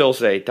might still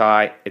say,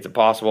 Ty, it's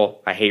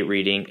impossible. I hate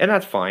reading. And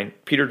that's fine.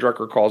 Peter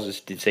Drucker calls this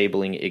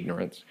disabling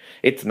ignorance.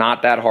 It's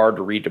not that hard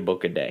to read a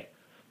book a day.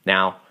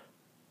 Now,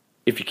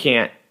 if you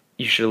can't,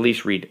 you should at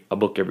least read a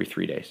book every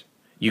 3 days.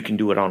 You can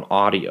do it on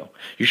audio.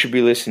 You should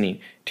be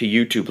listening to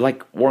YouTube.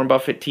 Like Warren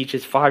Buffett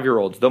teaches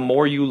 5-year-olds. The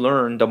more you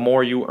learn, the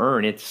more you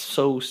earn. It's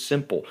so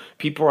simple.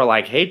 People are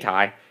like, hey,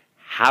 Ty,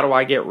 how do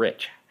I get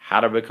rich? How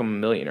to become a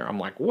millionaire? I'm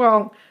like,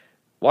 well,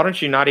 why don't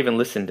you not even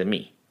listen to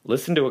me?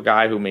 Listen to a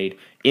guy who made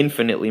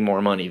infinitely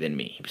more money than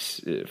me.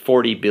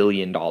 $40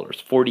 billion,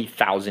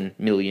 $40,000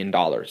 million.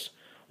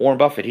 Warren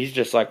Buffett, he's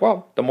just like,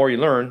 well, the more you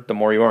learn, the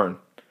more you earn.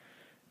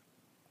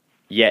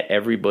 Yet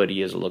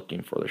everybody is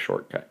looking for the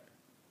shortcut.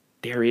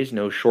 There is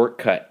no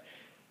shortcut.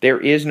 There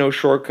is no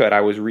shortcut.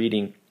 I was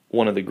reading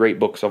one of the great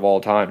books of all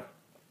time,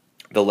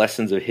 The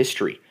Lessons of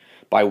History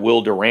by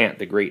Will Durant,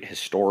 the great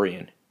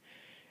historian.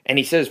 And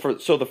he says,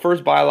 so the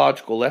first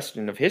biological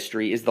lesson of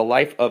history is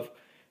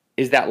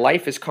that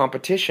life is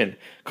competition.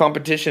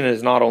 Competition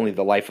is not only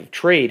the life of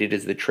trade, it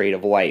is the trade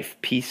of life.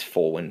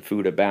 Peaceful when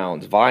food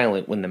abounds,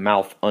 violent when the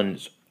mouths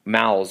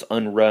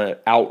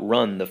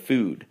outrun the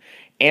food.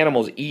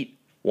 Animals eat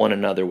one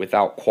another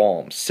without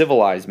qualms.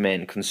 Civilized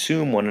men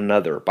consume one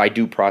another by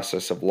due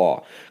process of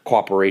law.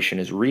 Cooperation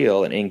is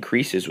real and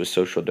increases with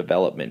social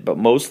development, but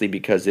mostly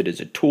because it is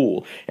a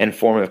tool and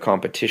form of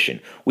competition.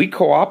 We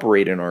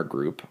cooperate in our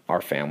group, our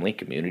family,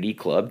 community,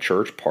 club,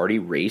 church, party,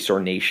 race, or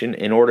nation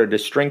in order to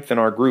strengthen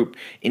our group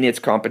in its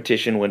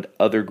competition with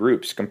other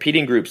groups.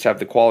 Competing groups have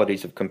the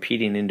qualities of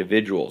competing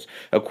individuals,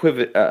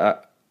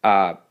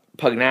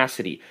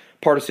 pugnacity,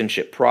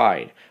 partisanship,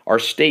 pride. Our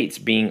states,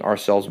 being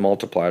ourselves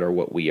multiplied, are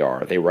what we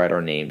are. They write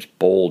our names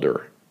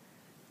bolder.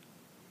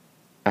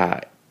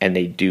 And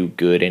they do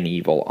good and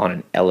evil on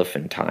an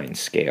elephantine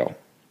scale.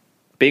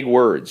 Big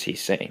words,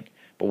 he's saying.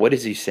 But what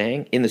is he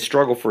saying? In the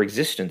struggle for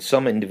existence,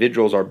 some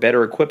individuals are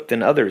better equipped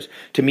than others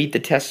to meet the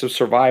tests of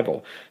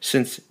survival.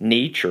 Since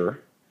nature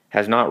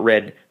has not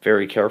read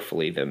very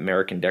carefully the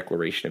American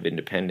Declaration of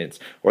Independence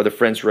or the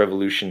French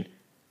Revolutionary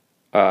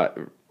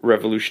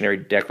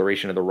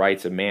Declaration of the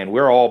Rights of Man,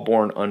 we're all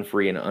born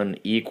unfree and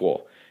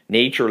unequal.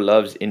 Nature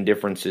loves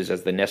indifferences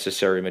as the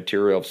necessary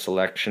material of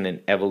selection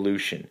and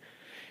evolution.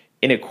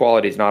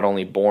 Inequality is not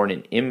only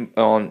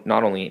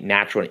not only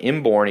natural and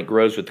inborn, it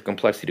grows with the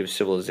complexity of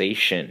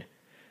civilization.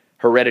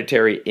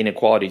 Hereditary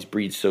inequalities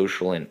breed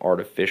social and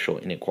artificial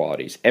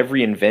inequalities.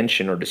 Every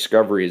invention or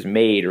discovery is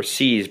made or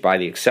seized by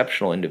the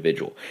exceptional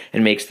individual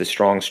and makes the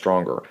strong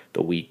stronger,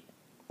 the weak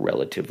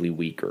relatively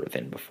weaker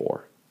than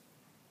before.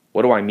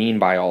 What do I mean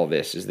by all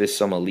this? Is this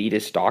some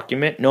elitist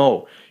document?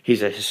 No,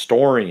 he's a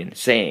historian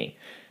saying,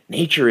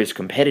 nature is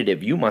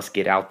competitive. You must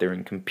get out there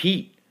and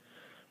compete.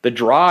 The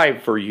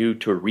drive for you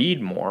to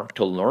read more,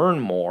 to learn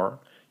more,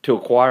 to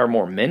acquire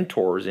more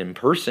mentors in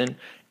person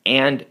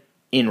and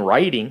in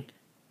writing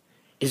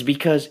is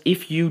because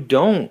if you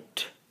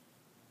don't,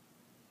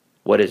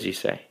 what does he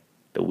say?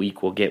 The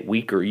weak will get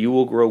weaker. You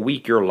will grow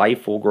weak. Your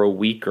life will grow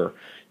weaker.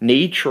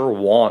 Nature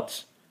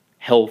wants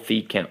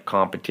healthy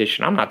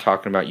competition. I'm not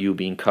talking about you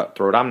being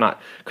cutthroat. I'm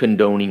not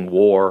condoning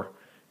war.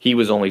 He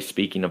was only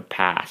speaking of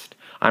past.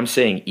 I'm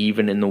saying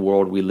even in the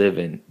world we live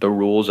in, the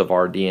rules of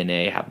our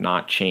DNA have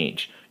not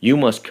changed. You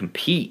must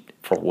compete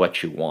for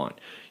what you want.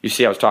 You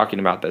see, I was talking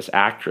about this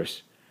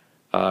actress,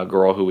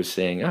 girl who was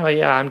saying, oh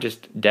yeah, I'm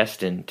just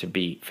destined to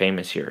be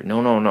famous here.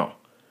 No.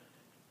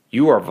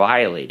 You are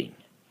violating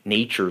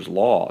nature's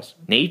laws.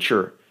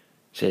 Nature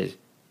says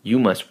you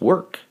must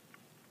work.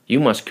 You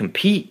must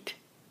compete.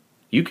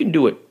 You can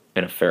do it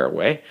in a fair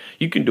way.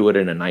 You can do it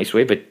in a nice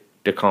way, but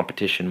the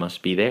competition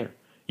must be there.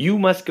 You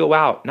must go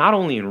out not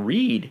only and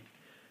read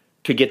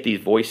to get these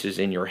voices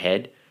in your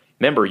head.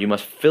 Remember, you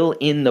must fill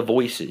in the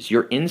voices.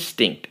 Your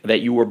instinct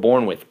that you were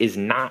born with is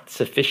not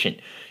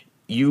sufficient.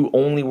 You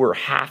only were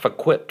half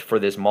equipped for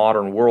this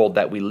modern world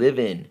that we live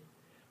in,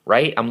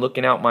 right? I'm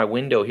looking out my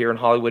window here in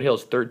Hollywood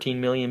Hills, 13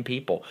 million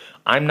people.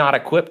 I'm not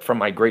equipped from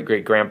my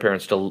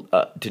great-great-grandparents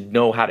to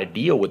know how to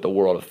deal with the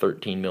world of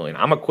 13 million.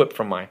 I'm equipped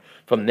from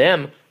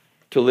them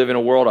to live in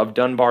a world of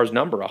Dunbar's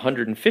number,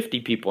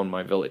 150 people in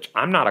my village.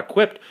 I'm not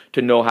equipped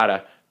to know how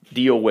to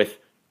deal with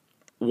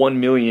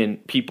 1 million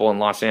people in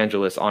Los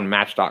Angeles on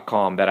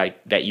Match.com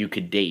that you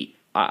could date.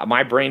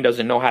 My brain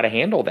doesn't know how to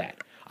handle that.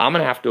 I'm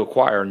going to have to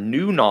acquire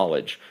new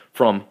knowledge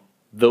from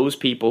those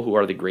people who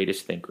are the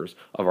greatest thinkers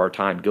of our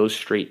time. Go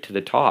straight to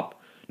the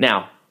top.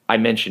 Now, I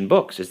mentioned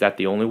books. Is that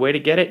the only way to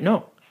get it?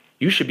 No.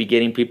 You should be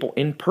getting people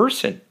in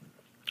person.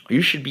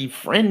 You should be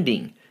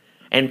friending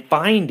and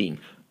finding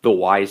the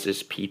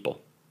wisest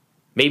people.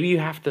 Maybe you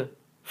have to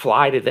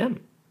fly to them.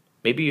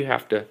 Maybe you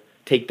have to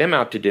take them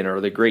out to dinner.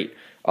 Or the great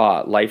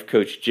life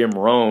coach Jim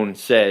Rohn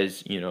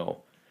says,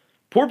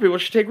 poor people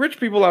should take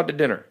rich people out to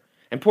dinner.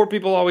 And poor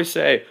people always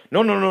say,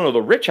 no,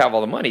 the rich have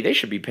all the money. They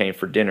should be paying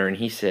for dinner. And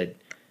he said,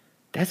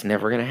 that's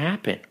never going to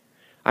happen.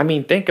 I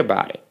mean, think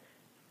about it.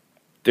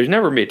 There's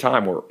never going to be a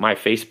time where my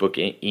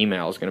Facebook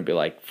email is going to be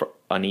like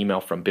an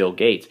email from Bill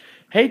Gates.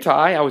 Hey,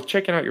 Ty, I was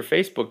checking out your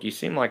Facebook. You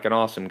seem like an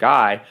awesome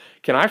guy.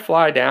 Can I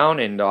fly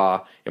down and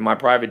in my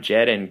private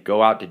jet and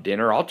go out to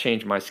dinner? I'll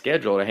change my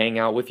schedule to hang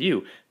out with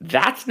you.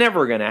 That's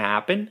never going to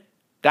happen.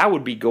 That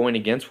would be going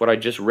against what I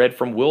just read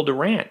from Will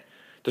Durant.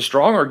 The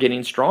strong are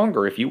getting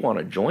stronger. If you want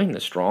to join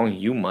the strong,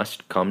 you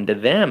must come to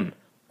them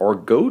or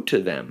go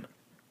to them,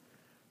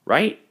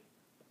 right?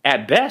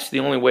 At best,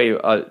 the only way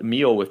a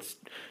meal with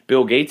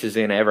Bill Gates is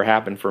going to ever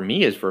happen for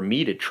me is for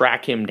me to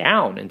track him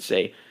down and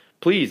say,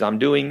 please, I'm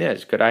doing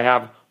this. Could I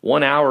have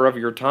 1 hour of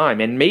your time?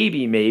 And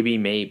maybe,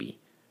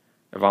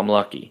 if I'm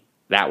lucky,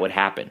 that would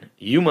happen.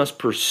 You must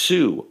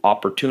pursue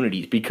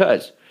opportunities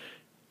because,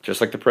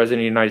 just like the President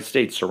of the United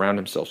States, surround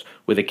himself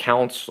with a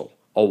council,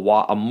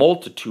 a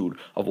multitude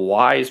of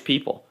wise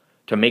people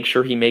to make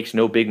sure he makes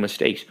no big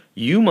mistakes.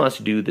 You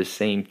must do the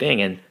same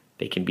thing, and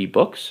they can be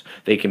books,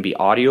 they can be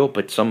audio,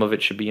 but some of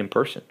it should be in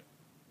person.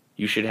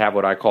 You should have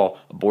what I call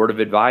a board of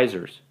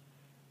advisors.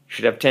 You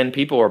should have 10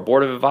 people or a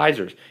board of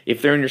advisors.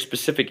 If they're in your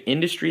specific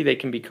industry, they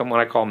can become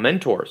what I call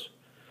mentors.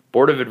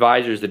 Board of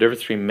advisors, the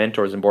difference between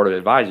mentors and board of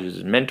advisors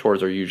is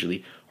mentors are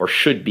usually or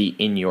should be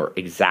in your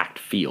exact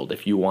field.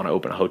 If you want to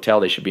open a hotel,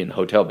 they should be in the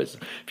hotel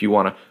business. If you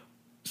want to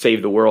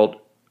save the world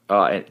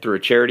through a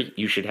charity,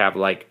 you should have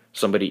like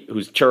somebody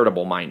who's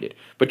charitable minded.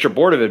 But your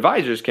board of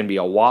advisors can be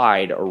a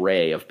wide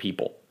array of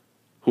people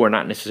who are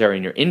not necessarily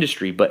in your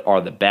industry, but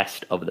are the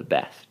best of the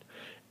best.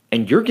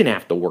 And you're going to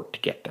have to work to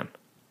get them.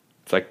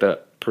 It's like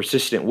the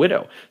persistent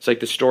widow. It's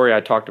like the story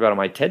I talked about on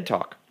my TED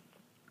Talk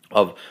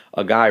of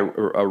a guy,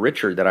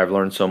 Richard, that I've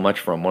learned so much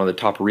from, one of the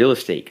top real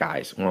estate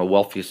guys, one of the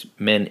wealthiest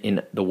men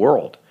in the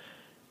world.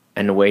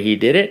 And the way he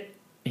did it,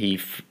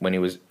 when he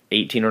was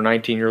 18 or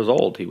 19 years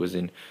old, he was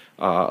in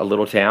a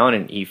little town,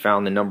 and he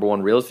found the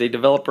 #1 real estate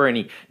developer, and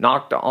he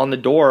knocked on the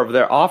door of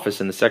their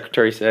office, and the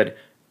secretary said,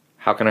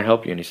 how can I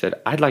help you? And he said,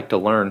 I'd like to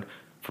learn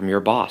from your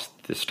boss,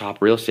 this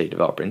top real estate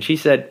developer. And she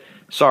said,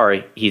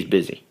 sorry, he's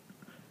busy.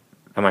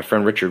 And my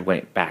friend Richard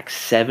went back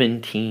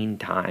 17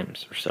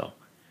 times or so.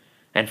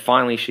 And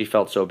finally, she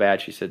felt so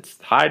bad, she said,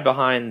 hide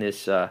behind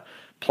this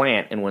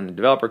plant, and when the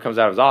developer comes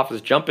out of his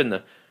office, jump in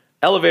the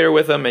elevator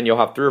with him, and you'll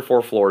have 3 or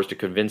 4 floors to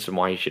convince him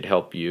why he should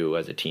help you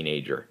as a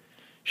teenager.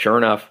 Sure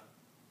enough,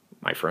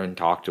 my friend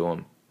talked to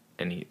him,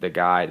 and the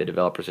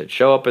developer said,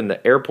 show up in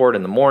the airport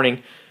in the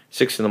morning,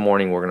 6 in the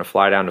morning, we're going to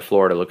fly down to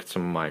Florida, look at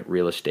some of my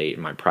real estate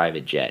and my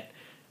private jet.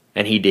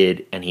 And he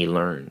did, and he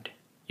learned.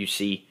 You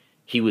see,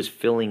 he was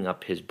filling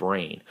up his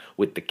brain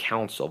with the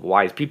counsel of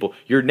wise people.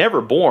 You're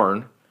never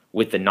born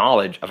with the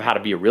knowledge of how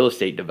to be a real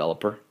estate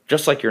developer,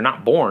 just like you're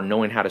not born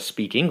knowing how to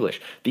speak English.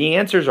 The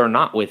answers are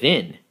not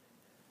within.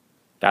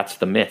 That's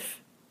the myth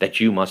that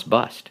you must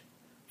bust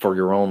for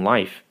your own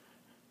life.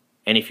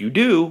 And if you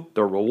do,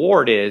 the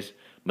reward is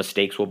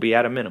mistakes will be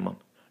at a minimum.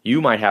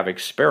 You might have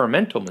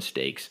experimental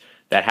mistakes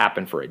that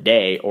happen for a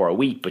day or a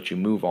week, but you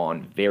move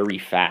on very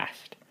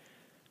fast.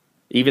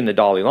 Even the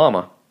Dalai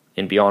Lama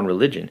in Beyond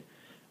Religion,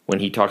 when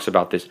he talks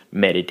about this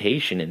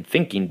meditation and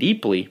thinking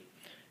deeply,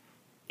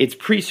 it's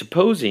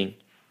presupposing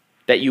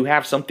that you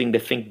have something to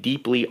think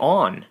deeply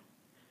on.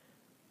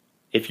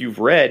 If you've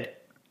read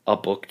a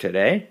book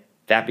today,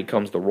 that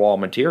becomes the raw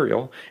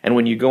material. And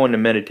when you go into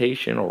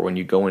meditation or when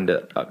you go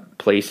into a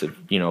place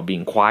of,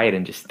 being quiet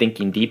and just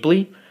thinking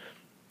deeply,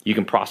 you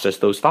can process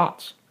those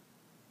thoughts.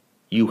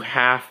 You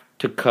have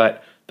to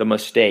cut the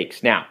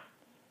mistakes. Now,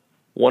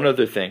 one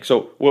other thing.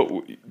 So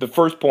the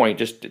first point,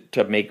 just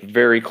to make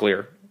very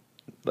clear,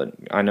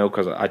 I know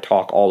because I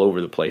talk all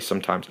over the place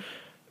sometimes,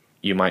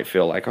 you might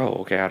feel like, oh,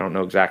 okay, I don't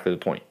know exactly the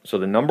point. So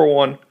the number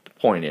one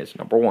point is,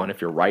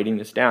 if you're writing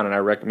this down, and I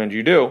recommend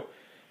you do,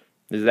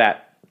 is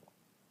that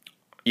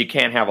you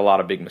can't have a lot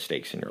of big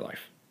mistakes in your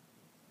life.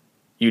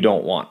 You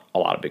don't want a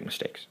lot of big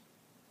mistakes.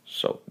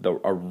 So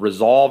a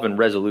resolve and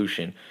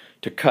resolution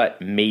to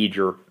cut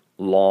major,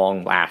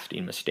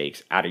 long-lasting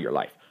mistakes out of your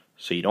life.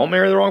 So you don't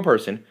marry the wrong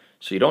person,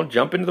 so you don't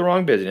jump into the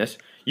wrong business.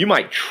 You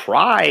might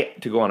try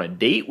to go on a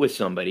date with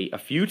somebody a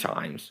few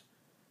times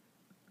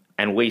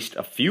and waste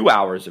a few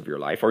hours of your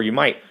life, or you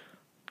might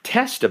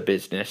test a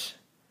business,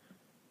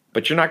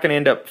 but you're not going to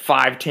end up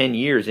 5-10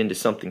 years into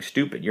something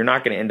stupid. You're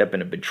not going to end up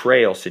in a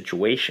betrayal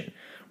situation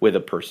with a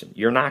person.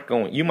 You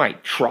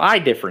might try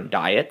different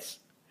diets.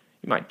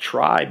 You might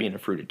try being a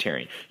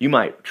fruitarian. You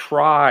might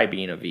try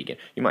being a vegan.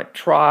 You might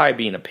try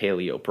being a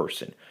paleo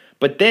person.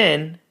 But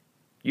then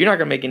you're not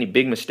going to make any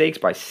big mistakes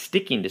by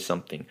sticking to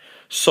something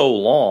so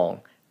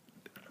long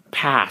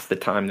past the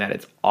time that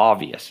it's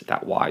obvious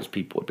that wise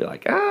people would be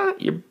like,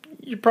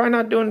 you're probably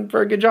not doing a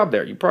very good job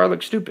there. You probably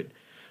look stupid.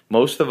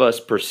 Most of us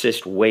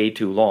persist way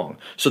too long.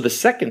 So the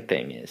second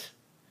thing is,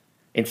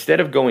 instead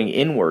of going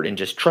inward and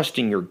just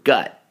trusting your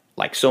gut,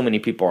 like so many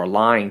people are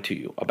lying to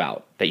you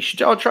about, that you should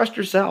trust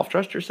yourself,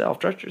 trust yourself,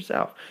 trust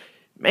yourself.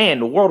 Man,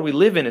 the world we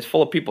live in is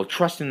full of people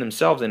trusting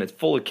themselves, and it's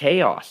full of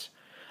chaos.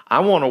 I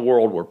want a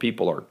world where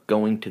people are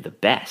going to the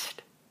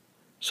best.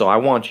 So I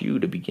want you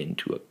to begin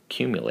to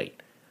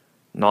accumulate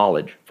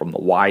knowledge from the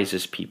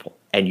wisest people,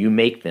 and you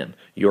make them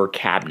your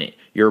cabinet,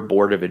 your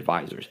board of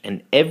advisors,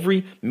 and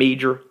every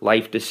major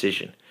life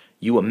decision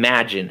you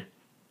imagine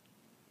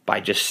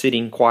by just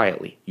sitting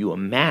quietly, you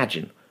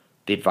imagine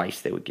the advice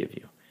they would give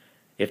you.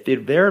 If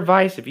their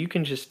advice, if you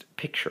can just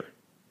picture,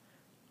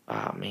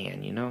 I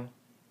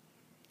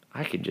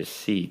could just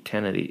see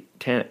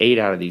 8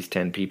 out of these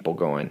 10 people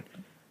going,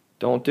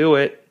 don't do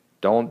it,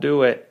 don't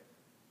do it.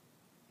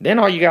 Then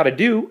all you got to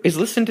do is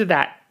listen to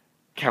that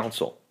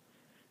counsel.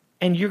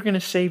 And you're going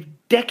to save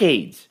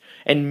decades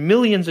and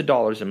millions of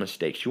dollars in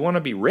mistakes. You want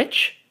to be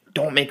rich?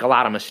 Don't make a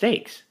lot of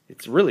mistakes.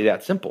 It's really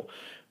that simple.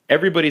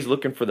 Everybody's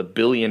looking for the $1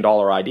 billion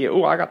idea.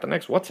 Oh, I got the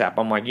next WhatsApp.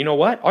 I'm like, you know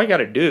what? All you got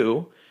to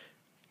do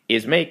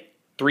is make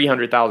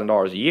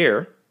 $300,000 a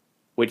year,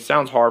 which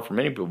sounds hard for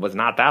many people, but it's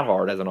not that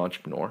hard as an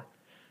entrepreneur.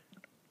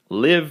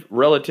 Live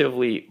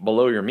relatively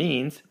below your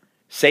means,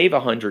 save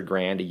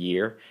 $100,000 a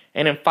year,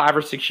 and in 5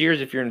 or 6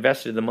 years, if you're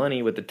invested the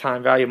money with the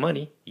time value of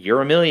money,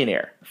 you're a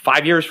millionaire.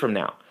 5 years from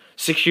now,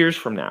 6 years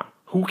from now,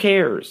 who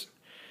cares?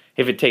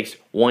 If it takes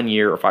 1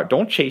 year or 5,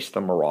 don't chase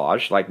the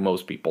mirage like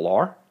most people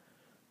are.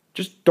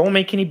 Just don't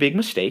make any big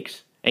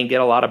mistakes and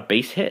get a lot of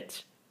base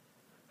hits.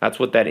 That's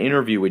what that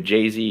interview with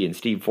Jay-Z and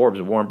Steve Forbes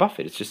and Warren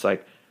Buffett, it's just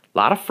like a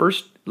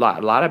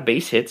lot of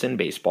base hits in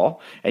baseball,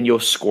 and you'll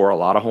score a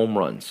lot of home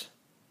runs.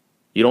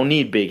 You don't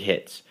need big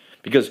hits.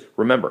 Because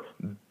remember,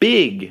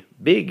 big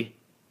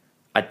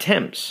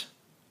attempts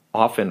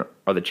often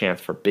are the chance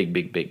for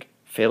big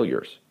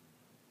failures.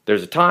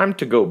 There's a time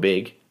to go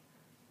big,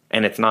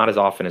 and it's not as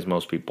often as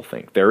most people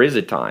think. There is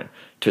a time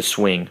to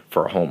swing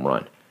for a home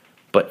run,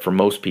 but for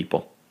most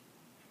people,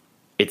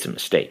 it's a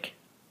mistake.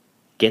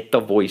 Get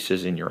the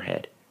voices in your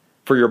head.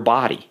 For your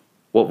body,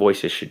 what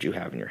voices should you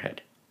have in your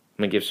head?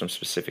 I'm going to give some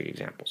specific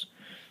examples.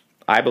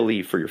 I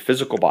believe for your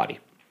physical body,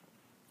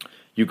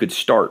 you could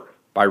start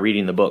by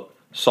reading the book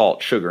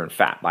Salt, Sugar, and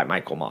Fat by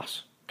Michael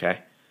Moss. Okay?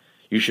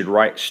 You should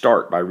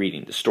start by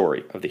reading The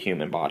Story of the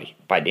Human Body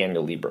by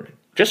Daniel Lieberman.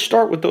 Just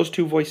start with those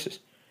 2 voices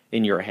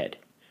in your head.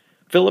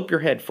 Fill up your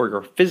head for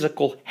your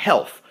physical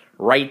health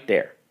right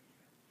there.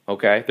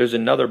 Okay, there's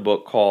another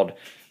book called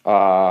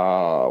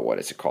what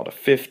is it called? A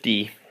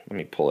 50. Let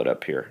me pull it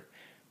up here.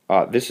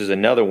 This is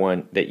another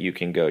one that you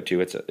can go to.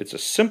 It's a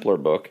simpler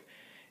book.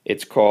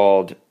 It's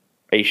called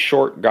A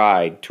Short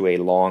Guide to a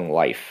Long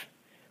Life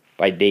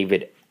by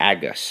David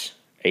Agus,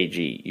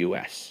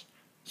 Agus.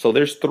 So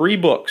there's 3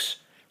 books.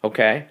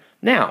 Okay,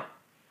 now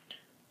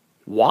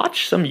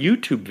watch some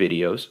YouTube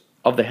videos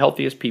of the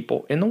healthiest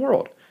people in the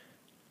world.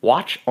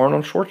 Watch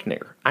Arnold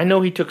Schwarzenegger. I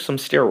know he took some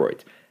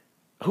steroids.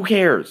 Who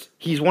cares?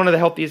 He's one of the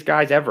healthiest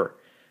guys ever.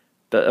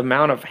 The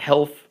amount of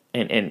health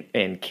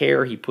and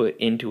care he put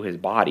into his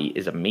body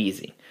is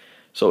amazing.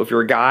 So if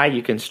you're a guy,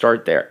 you can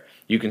start there.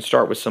 You can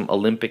start with some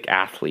Olympic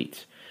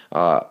athletes.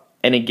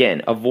 And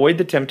again, avoid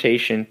the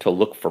temptation to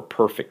look for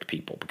perfect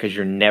people because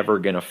you're never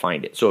going to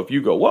find it. So if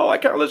you go, well, I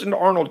can't listen to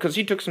Arnold because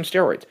he took some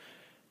steroids,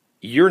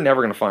 you're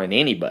never going to find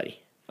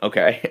anybody,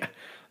 okay?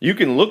 You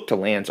can look to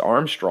Lance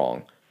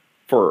Armstrong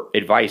for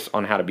advice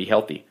on how to be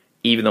healthy,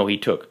 even though he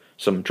took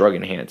some drug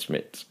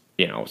enhancements,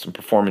 some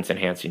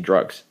performance-enhancing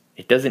drugs.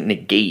 It doesn't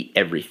negate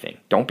everything.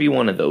 Don't be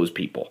one of those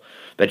people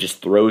that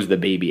just throws the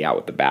baby out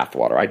with the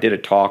bathwater. I did a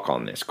talk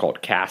on this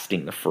called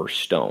Casting the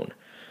First Stone.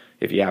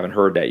 If you haven't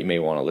heard that, you may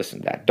want to listen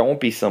to that. Don't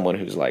be someone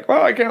who's like,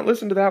 well, I can't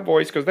listen to that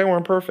voice because they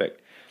weren't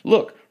perfect.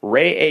 Look,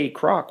 Ray A.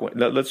 Kroc,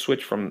 let's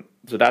switch from,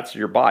 so that's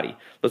your body.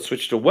 Let's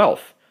switch to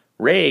wealth.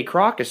 Ray A.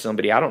 Kroc is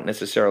somebody I don't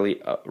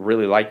necessarily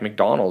really like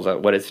McDonald's,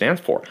 what it stands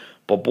for.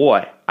 But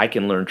boy, I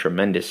can learn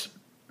tremendous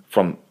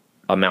from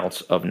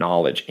amounts of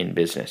knowledge in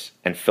business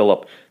and fill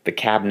up the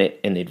cabinet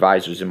and the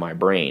advisors in my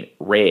brain.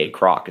 Ray A.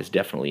 Kroc is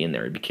definitely in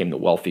there. He became the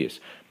wealthiest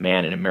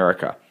man in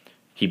America.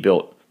 He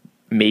built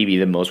maybe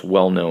the most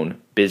well-known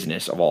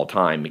business of all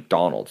time,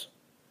 McDonald's,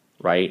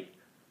 right?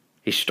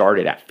 He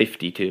started at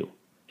 52.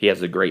 He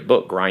has a great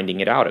book,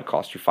 Grinding It Out. It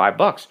costs you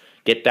 $5.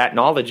 Get that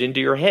knowledge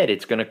into your head.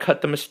 It's going to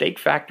cut the mistake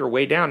factor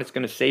way down. It's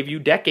going to save you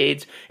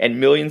decades and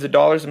millions of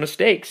dollars of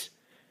mistakes.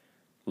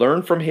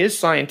 Learn from his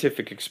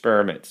scientific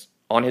experiments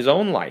on his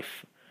own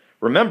life.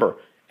 Remember,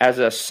 as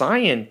a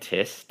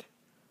scientist,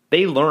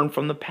 they learn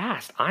from the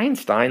past.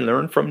 Einstein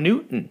learned from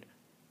Newton,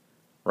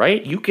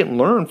 right? You can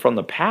learn from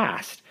the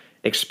past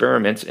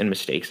experiments and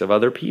mistakes of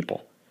other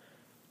people.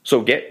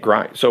 So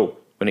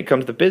when it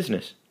comes to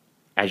business,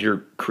 as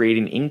you're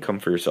creating income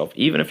for yourself,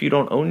 even if you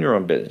don't own your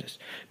own business,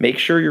 make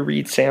sure you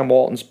read Sam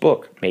Walton's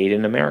book, Made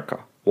in America.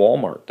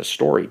 Walmart, the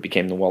story,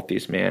 became the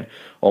wealthiest man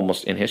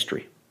almost in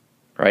history,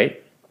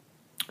 right?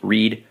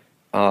 Read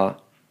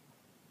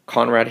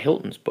Conrad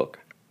Hilton's book,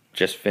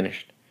 just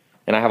finished.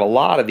 And I have a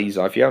lot of these.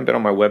 If you haven't been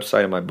on my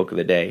website and my book of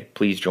the day,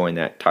 please join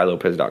that,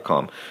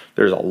 tylopez.com.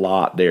 There's a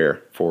lot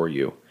there for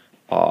you.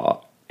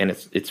 And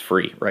it's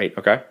free, right?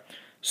 Okay?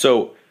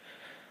 So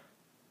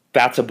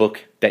that's a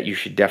book that you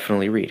should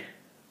definitely read.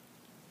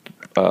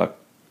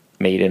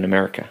 Made in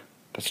America.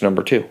 That's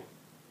number 2.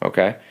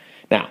 Okay?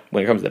 Now,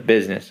 when it comes to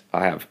business,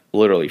 I have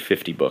literally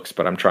 50 books,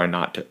 but I'm trying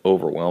not to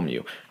overwhelm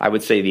you. I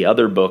would say the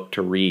other book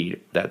to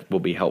read that will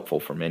be helpful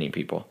for many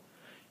people,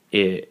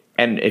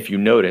 and if you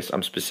notice,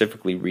 I'm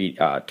specifically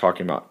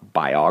talking about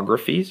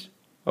biographies,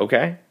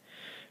 okay?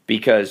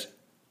 Because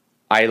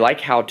I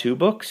like how-to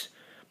books,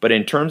 but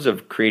in terms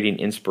of creating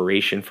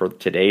inspiration for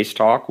today's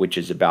talk, which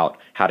is about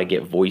how to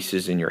get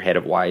voices in your head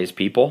of wise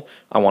people,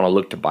 I want to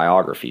look to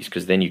biographies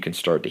because then you can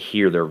start to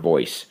hear their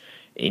voice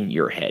in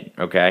your head,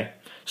 okay?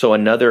 So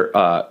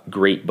another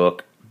great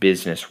book,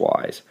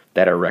 business-wise,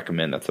 that I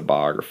recommend that's a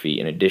biography,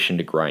 in addition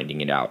to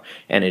Grinding It Out,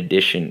 in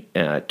addition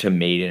to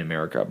Made in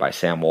America by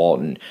Sam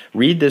Walton.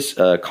 Read this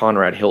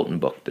Conrad Hilton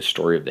book, The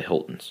Story of the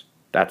Hiltons.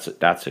 That's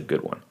a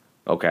good one,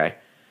 okay?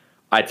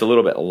 It's a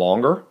little bit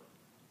longer.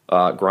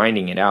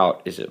 Grinding It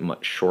Out is a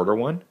much shorter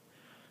one.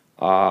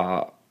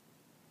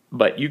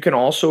 But you can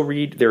also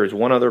read, there is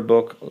one other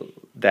book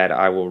that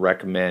I will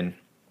recommend.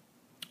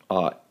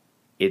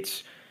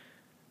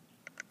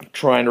 I'm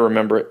trying to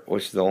remember it,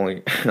 which is the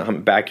only,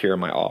 I'm back here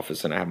in my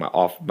office and I have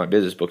my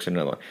business books in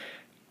another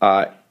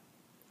one.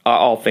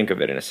 I'll think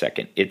of it in a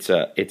second. It's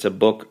a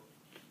book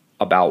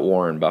about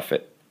Warren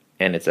Buffett,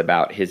 and it's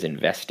about his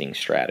investing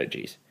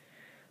strategies.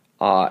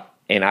 And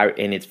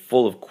it's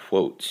full of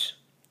quotes.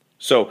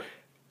 So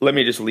let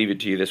me just leave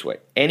it to you this way.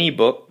 Any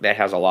book that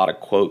has a lot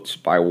of quotes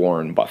by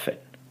Warren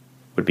Buffett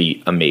would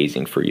be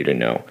amazing for you to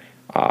know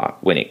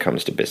when it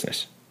comes to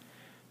business.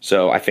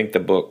 So I think the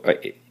book,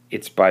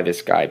 it's by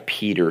this guy,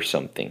 Peter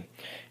something,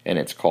 and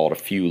it's called A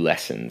Few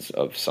Lessons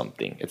of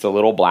Something. It's a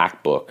little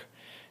black book.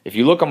 If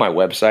you look on my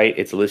website,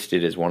 it's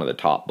listed as one of the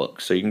top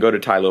books. So you can go to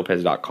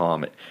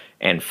tylopez.com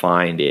and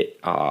find it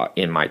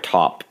in my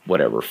top,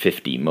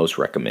 50 most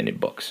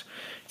recommended books.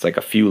 It's like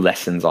A Few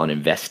Lessons on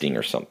Investing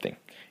or something.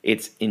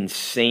 It's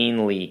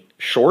insanely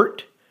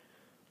short,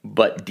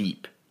 but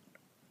deep.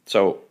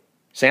 So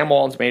Sam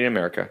Walton's Made in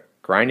America,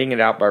 Grinding It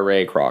Out by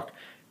Ray Kroc,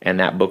 and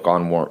that book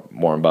on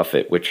Warren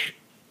Buffett, which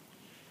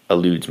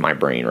eludes my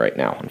brain right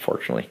now,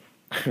 unfortunately.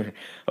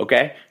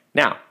 Okay?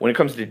 Now, when it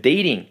comes to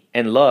dating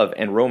and love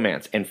and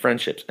romance and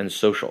friendships and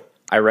social,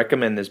 I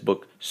recommend this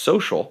book,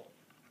 Social,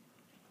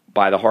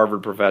 by the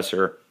Harvard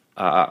professor,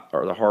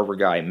 or the Harvard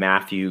guy,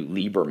 Matthew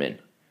Lieberman.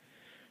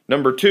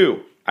 Number 2,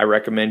 I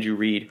recommend you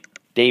read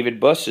David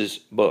Buss's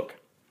book.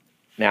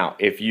 Now,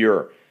 if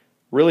you're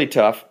really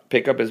tough,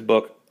 pick up his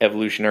book,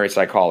 Evolutionary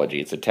Psychology.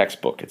 It's a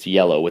textbook. It's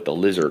yellow with a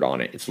lizard on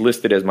it. It's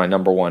listed as my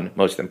number 1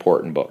 most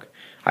important book.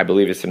 I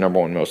believe it's the number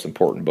 1 most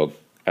important book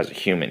as a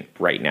human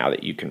right now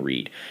that you can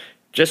read.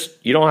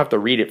 You don't have to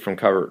read it from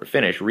cover to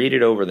finish. Read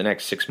it over the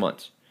next 6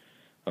 months,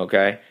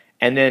 okay?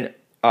 And then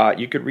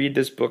you could read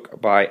this book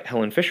by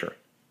Helen Fisher,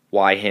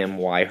 Why Him,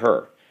 Why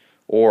Her?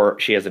 Or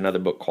she has another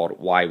book called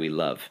Why We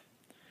Love.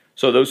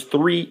 So those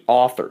 3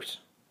 authors,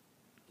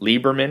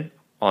 Lieberman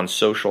on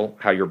social,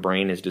 how your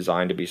brain is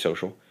designed to be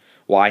social,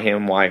 Why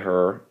Him, Why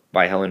Her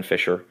by Helen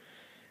Fisher,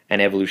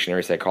 and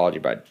Evolutionary Psychology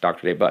by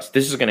Dr. Dave Buss.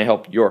 This is going to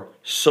help your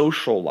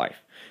social life.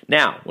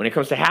 Now, when it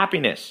comes to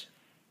happiness,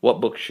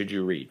 what book should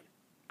you read?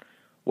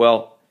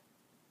 Well,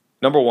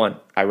 number 1,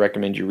 I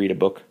recommend you read a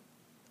book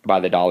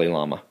by the Dalai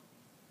Lama.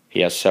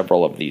 He has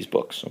several of these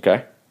books,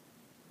 okay?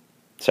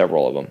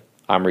 Several of them.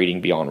 I'm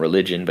reading Beyond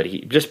Religion, but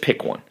just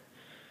pick one.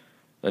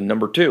 And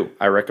number 2,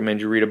 I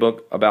recommend you read a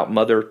book about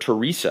Mother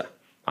Teresa.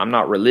 I'm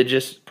not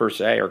religious per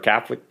se or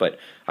Catholic, but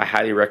I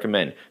highly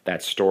recommend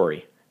that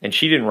story. And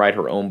she didn't write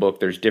her own book.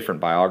 There's different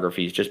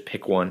biographies. Just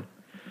pick one.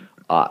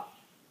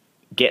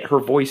 Get her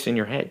voice in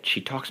your head.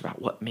 She talks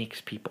about what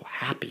makes people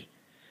happy.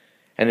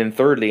 And then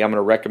thirdly, I'm going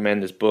to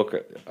recommend this book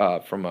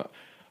from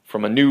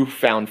a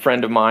newfound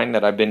friend of mine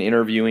that I've been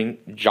interviewing,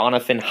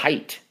 Jonathan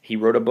Haidt. He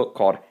wrote a book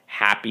called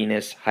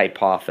Happiness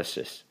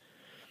Hypothesis.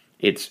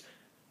 It's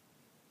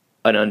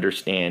an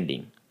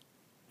understanding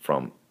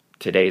from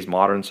today's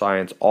modern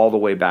science all the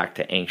way back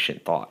to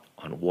ancient thought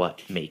on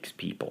what makes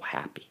people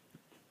happy.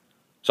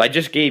 So I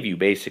just gave you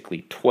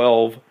basically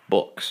 12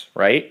 books,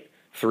 right?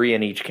 3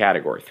 in each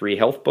category. 3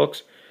 health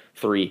books,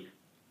 3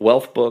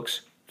 wealth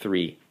books,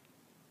 3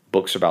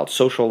 books about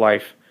social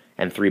life,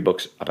 and 3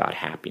 books about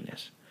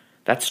happiness.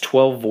 That's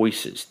 12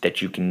 voices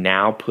that you can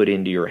now put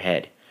into your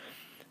head.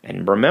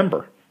 And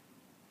remember,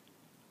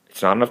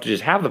 it's not enough to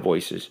just have the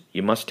voices.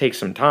 You must take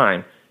some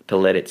time to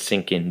let it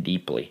sink in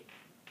deeply.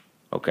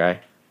 Okay?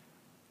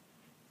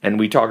 And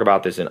we talk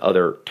about this in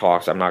other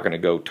talks. I'm not going to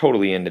go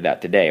totally into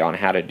that today on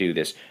how to do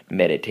this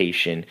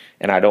meditation.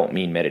 And I don't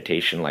mean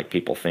meditation like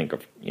people think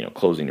of,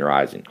 closing your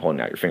eyes and holding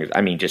out your fingers.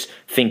 I mean just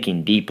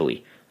thinking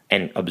deeply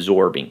and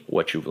absorbing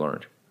what you've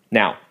learned.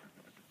 Now,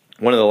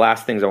 one of the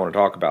last things I want to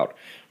talk about,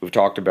 we've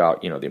talked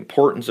about, the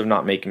importance of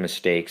not making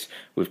mistakes.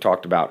 We've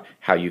talked about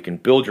how you can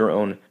build your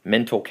own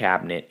mental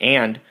cabinet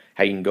and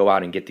how you can go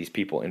out and get these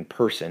people in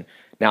person.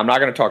 Now, I'm not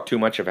going to talk too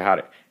much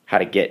about how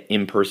to get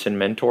in-person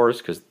mentors,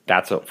 because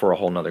that's for a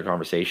whole nother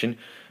conversation.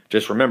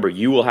 Just remember,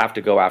 you will have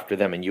to go after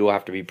them and you will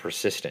have to be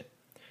persistent.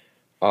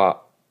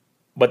 But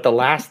the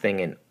last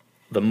thing and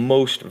the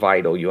most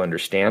vital you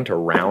understand to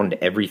round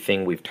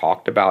everything we've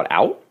talked about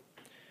out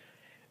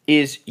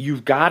is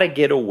you've got to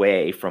get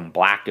away from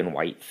black and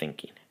white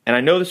thinking. And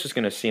I know this is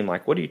going to seem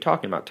like, what are you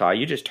talking about, Ty?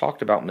 You just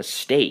talked about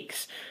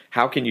mistakes.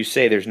 How can you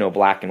say there's no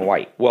black and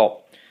white?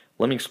 Well,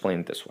 let me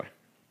explain it this way.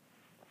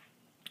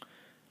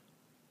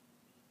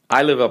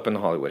 I live up in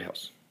the Hollywood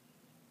Hills.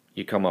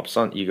 You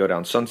go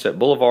down Sunset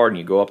Boulevard and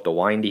you go up the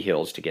windy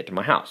hills to get to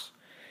my house.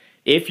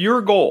 If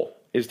your goal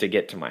is to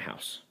get to my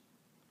house,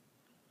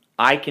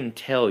 I can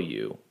tell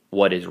you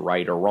what is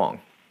right or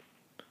wrong.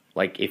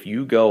 Like if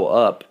you go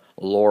up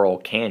Laurel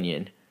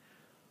Canyon,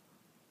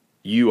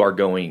 you are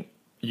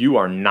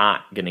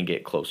not going to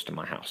get close to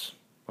my house,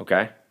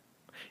 okay?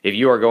 If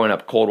you are going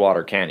up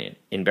Coldwater Canyon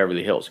in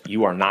Beverly Hills,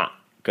 you are not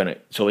going to,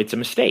 so it's a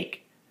mistake.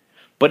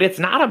 But it's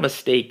not a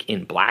mistake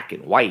in black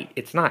and white.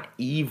 It's not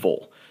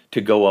evil to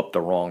go up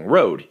the wrong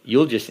road.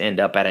 You'll just end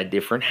up at a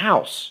different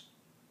house.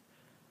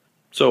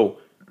 So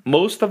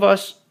most of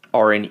us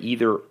are in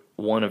either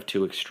one of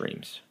 2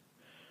 extremes.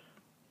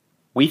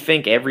 We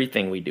think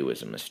everything we do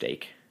is a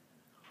mistake.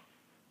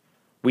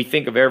 We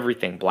think of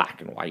everything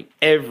black and white,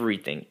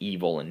 everything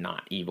evil and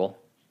not evil.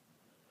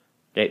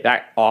 Okay,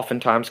 that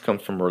oftentimes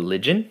comes from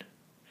religion.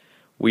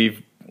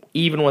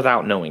 Even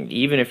without knowing,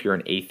 even if you're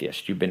an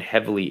atheist, you've been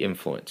heavily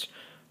influenced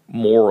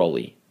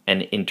morally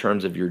and in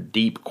terms of your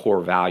deep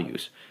core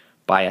values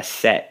by a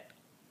set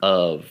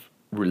of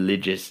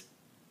religious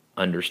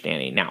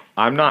understanding. Now,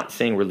 I'm not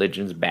saying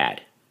religion's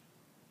bad.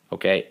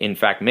 Okay? In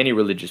fact, many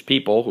religious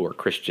people who are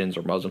Christians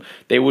or Muslim,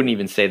 they wouldn't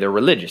even say they're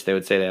religious. They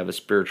would say they have a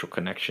spiritual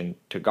connection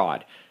to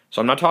God.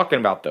 So I'm not talking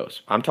about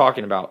those. I'm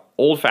talking about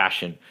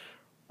old-fashioned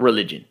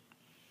religion,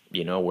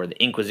 where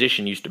the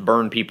Inquisition used to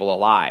burn people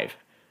alive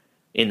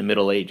in the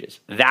Middle Ages.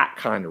 That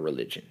kind of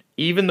religion.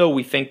 Even though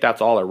we think that's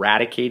all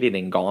eradicated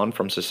and gone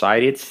from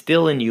society, it's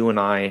still in you and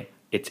I.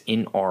 It's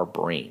in our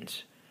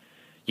brains.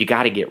 You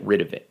got to get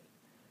rid of it.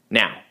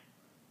 Now,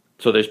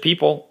 so there's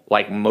people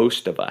like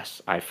most of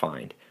us, I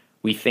find,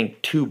 we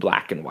think too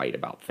black and white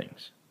about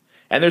things.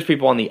 And there's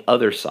people on the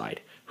other side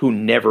who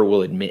never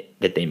will admit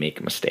that they make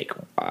a mistake.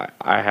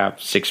 I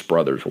have 6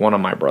 brothers. One of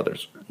my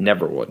brothers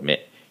never will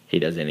admit he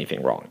does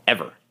anything wrong,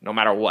 ever, no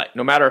matter what.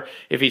 No matter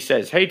if he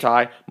says, hey,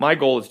 Ty, my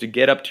goal is to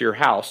get up to your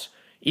house,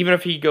 even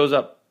if he goes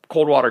up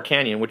Coldwater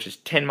Canyon, which is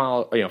 10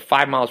 miles,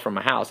 5 miles from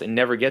my house and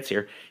never gets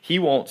here, he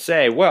won't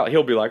say, well,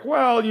 he'll be like,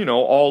 well,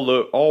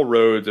 all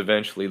roads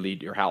eventually lead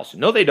to your house.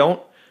 No, they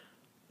don't.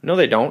 No,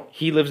 they don't.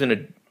 He lives in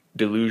a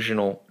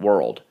delusional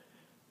world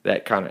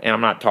that kind of, and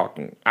I'm not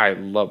talking, I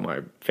love my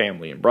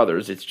family and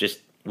brothers. It's just,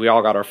 we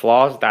all got our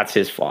flaws. That's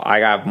his flaw. I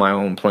have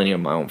plenty of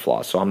my own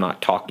flaws. So I'm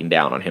not talking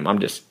down on him. I'm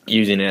just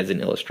using it as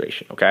an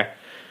illustration. Okay.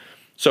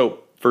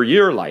 So for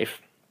your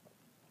life,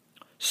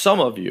 some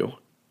of you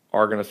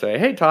are going to say,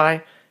 hey,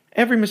 Ty,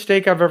 every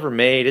mistake I've ever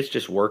made, it's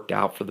just worked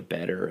out for the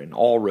better and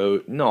all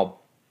road. No,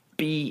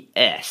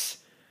 BS.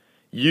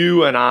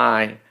 You and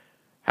I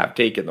have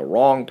taken the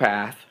wrong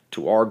path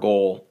to our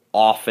goal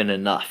often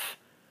enough.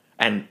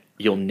 And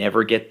you'll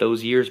never get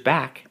those years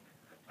back.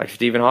 Like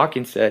Stephen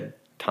Hawking said,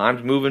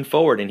 time's moving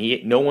forward,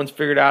 and no one's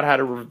figured out how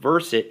to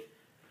reverse it.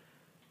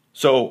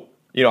 So,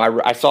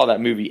 I saw that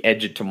movie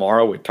Edge of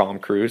Tomorrow with Tom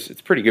Cruise.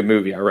 It's a pretty good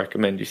movie. I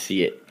recommend you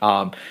see it.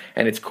 And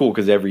it's cool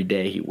because every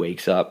day he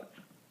wakes up,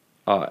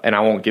 and I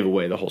won't give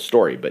away the whole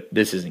story, but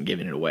this isn't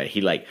giving it away.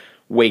 He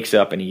wakes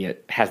up and he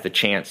has the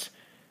chance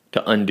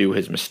to undo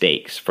his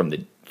mistakes from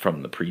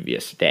the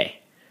previous day.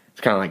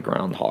 It's kind of like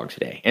Groundhog's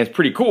Day, and it's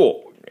pretty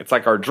cool. It's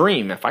like our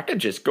dream. If I could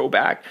just go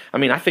back,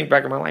 I think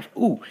back in my life,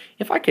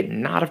 if I could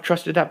not have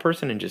trusted that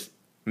person and just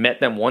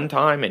met them one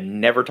time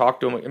and never talked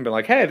to them and been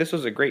like, hey, this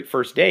was a great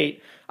first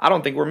date. I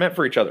don't think we're meant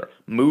for each other.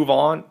 Move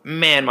on.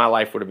 Man, my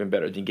life would have been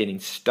better than getting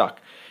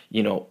stuck.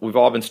 We've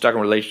all been stuck in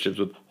relationships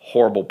with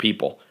horrible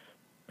people.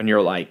 And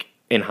you're like,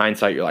 in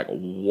hindsight, you're like,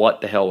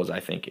 what the hell was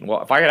I thinking?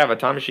 Well, if I could have a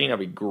time machine,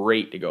 that'd be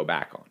great to go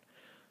back on.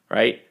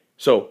 Right?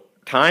 So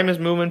time is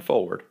moving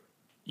forward.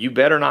 You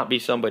better not be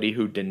somebody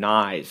who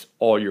denies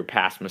all your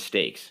past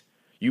mistakes.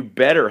 You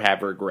better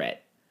have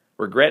regret.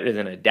 Regret is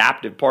an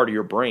adaptive part of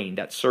your brain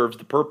that serves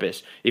the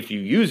purpose, if you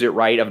use it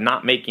right, of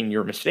not making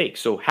your mistakes.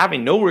 So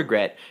having no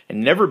regret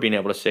and never being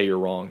able to say you're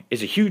wrong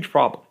is a huge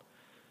problem.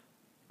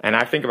 And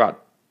I think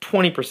about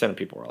 20% of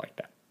people are like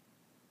that.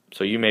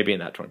 So you may be in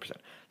that 20%.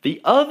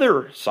 The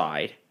other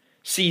side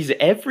sees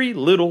every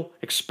little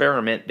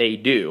experiment they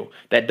do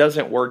that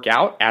doesn't work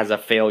out as a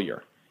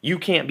failure. You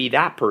can't be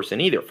that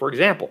person either. For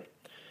example,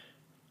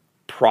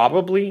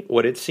 probably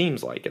what it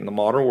seems like in the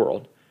modern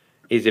world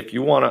is if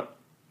you want to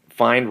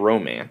find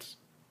romance,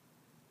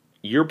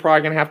 you're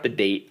probably going to have to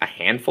date a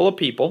handful of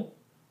people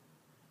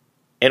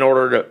in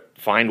order to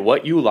find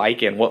what you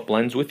like and what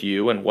blends with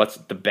you and what's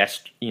the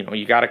best.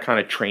 You got to kind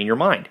of train your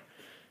mind.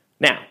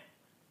 Now,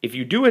 if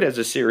you do it as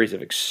a series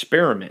of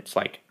experiments,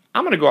 like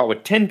I'm going to go out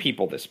with 10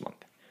 people this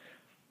month.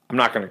 I'm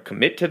not going to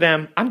commit to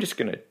them. I'm just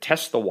going to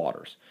test the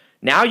waters.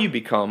 Now you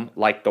become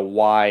like the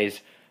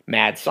wise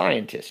mad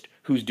scientist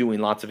who's doing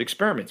lots of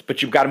experiments,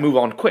 but you've got to move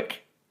on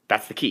quick.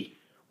 That's the key.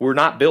 We're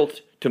not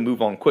built to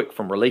move on quick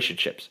from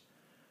relationships,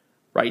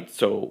 right?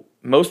 So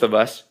most of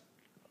us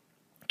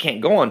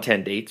can't go on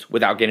 10 dates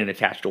without getting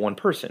attached to one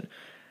person.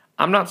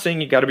 I'm not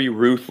saying you got to be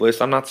ruthless.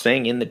 I'm not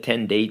saying in the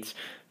 10 dates,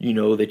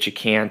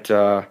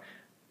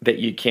 that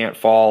you can't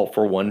fall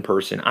for one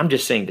person. I'm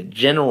just saying the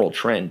general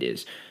trend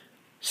is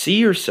see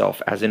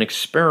yourself as an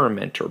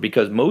experimenter,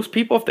 because most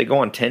people, if they go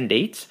on 10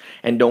 dates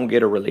and don't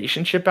get a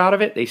relationship out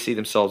of it, they see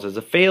themselves as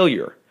a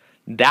failure.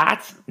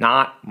 That's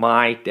not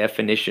my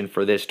definition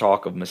for this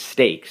talk of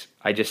mistakes.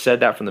 I just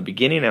said that from the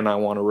beginning, and I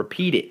want to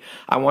repeat it.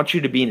 I want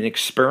you to be an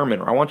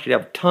experimenter. I want you to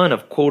have a ton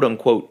of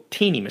quote-unquote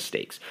teeny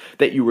mistakes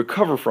that you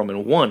recover from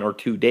in 1 or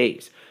 2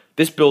 days.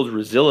 This builds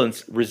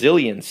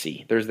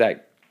resiliency. There's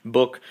that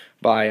book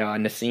by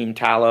Nassim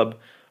Taleb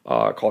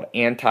called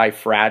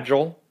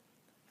Anti-Fragile,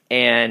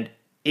 and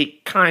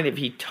it kind of,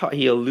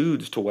 he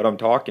alludes to what I'm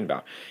talking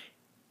about.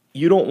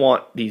 You don't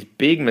want these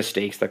big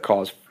mistakes that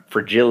cause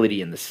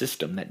fragility in the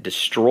system, that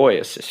destroy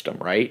a system,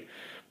 right?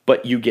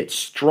 But you get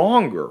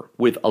stronger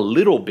with a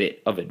little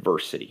bit of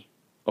adversity,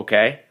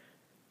 okay?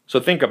 So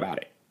think about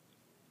it.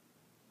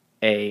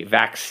 A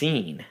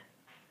vaccine,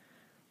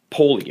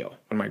 polio.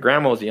 When my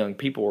grandma was young,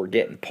 people were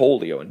getting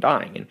polio and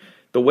dying. And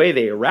the way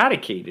they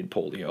eradicated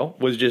polio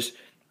was just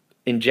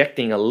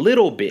injecting a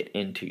little bit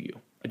into you,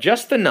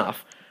 just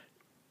enough.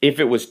 If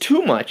it was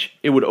too much,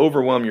 it would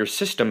overwhelm your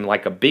system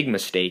like a big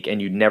mistake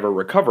and you'd never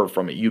recover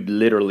from it. You'd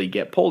literally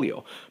get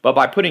polio. But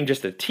by putting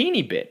just a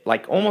teeny bit,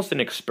 like almost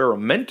an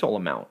experimental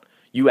amount,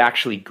 you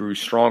actually grew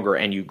stronger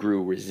and you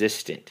grew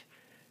resistant.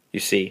 You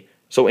see?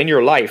 So in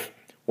your life,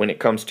 when it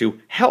comes to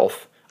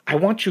health, I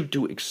want you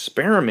to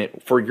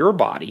experiment for your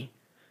body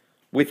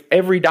with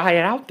every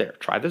diet out there.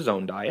 Try the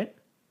Zone diet.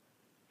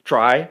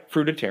 Try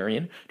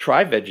fruitarian.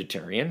 Try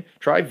vegetarian.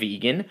 Try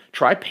vegan.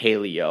 Try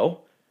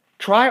paleo.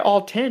 Try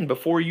all 10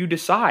 before you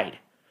decide.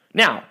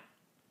 Now,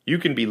 you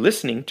can be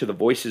listening to the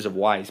voices of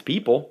wise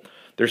people.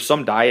 There's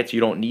some diets you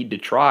don't need to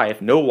try.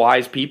 If no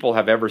wise people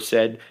have ever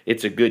said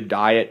it's a good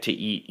diet to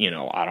eat,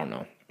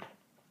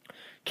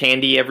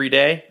 candy every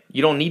day,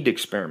 you don't need to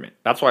experiment.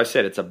 That's why I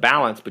said it's a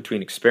balance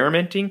between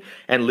experimenting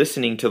and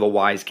listening to the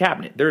wise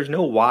cabinet. There's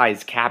no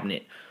wise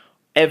cabinet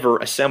ever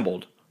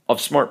assembled of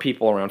smart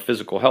people around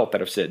physical health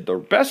that have said the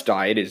best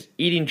diet is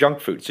eating junk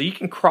food. So you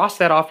can cross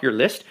that off your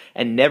list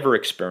and never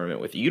experiment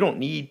with it. You don't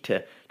need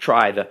to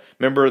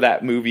remember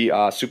that movie,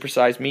 Super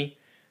Size Me?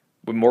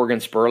 With Morgan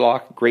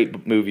Spurlock,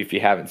 great movie if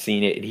you haven't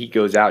seen it. And he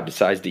goes out and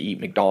decides to eat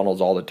McDonald's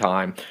all the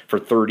time for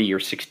 30 or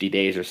 60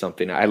 days or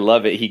something. I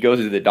love it. He goes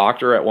to the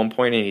doctor at one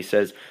point and he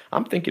says,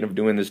 I'm thinking of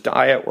doing this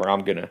diet where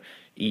I'm going to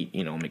eat,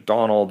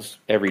 McDonald's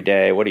every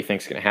day. What do you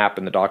think's going to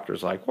happen? The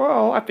doctor's like,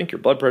 well, I think your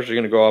blood pressure is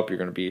going to go up.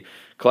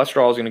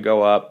 Cholesterol is going to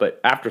go up.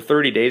 But after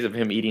 30 days of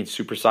him eating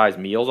supersized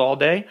meals all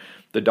day,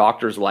 the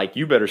doctor's like,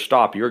 you better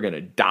stop. You're going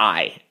to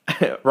die.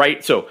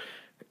 Right? So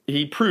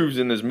he proves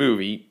in this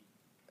movie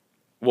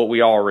what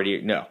we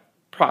already know.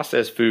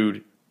 Processed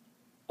food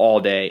all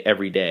day,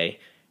 every day,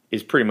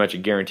 is pretty much a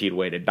guaranteed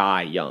way to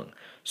die young.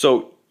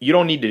 So you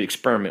don't need to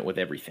experiment with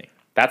everything.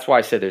 That's why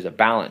I said there's a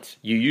balance.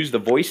 You use the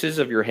voices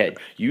of your head.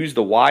 Use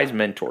the wise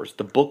mentors,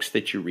 the books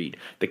that you read,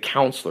 the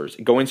counselors.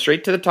 Going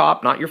straight to the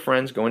top, not your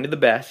friends, going to the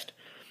best.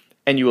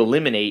 And you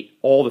eliminate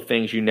all the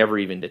things you never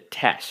even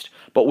test.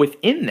 But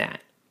within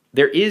that,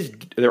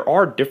 there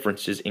are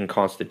differences in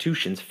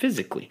constitutions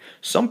physically.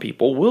 Some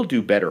people will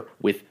do better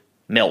with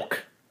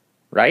milk,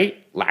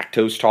 right?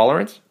 Lactose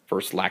tolerance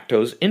versus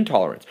lactose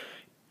intolerance.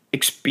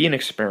 Be an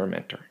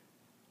experimenter,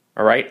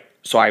 all right?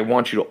 So I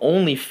want you to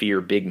only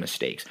fear big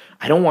mistakes.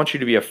 I don't want you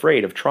to be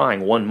afraid of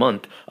trying 1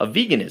 month of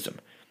veganism.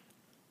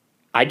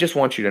 I just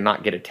want you to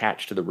not get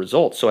attached to the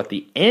results. So at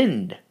the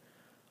end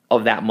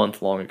of that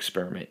month-long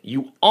experiment,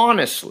 you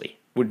honestly,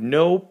 with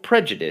no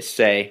prejudice,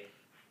 say,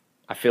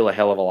 I feel a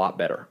hell of a lot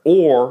better.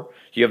 Or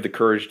you have the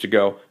courage to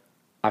go,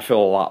 I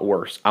feel a lot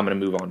worse. I'm going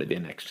to move on to the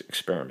next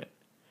experiment.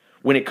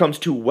 When it comes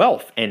to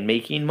wealth and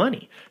making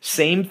money,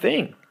 same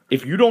thing.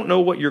 If you don't know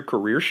what your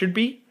career should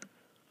be,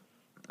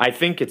 I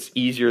think it's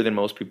easier than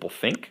most people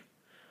think.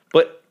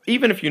 But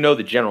even if you know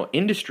the general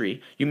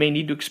industry, you may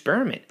need to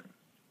experiment.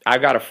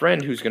 I've got a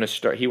friend who's going to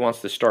start, he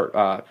wants to start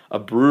a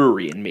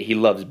brewery, and he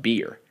loves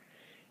beer.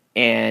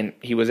 And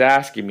he was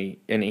asking me,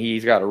 and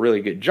he's got a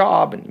really good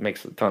job and he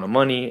makes a ton of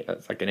money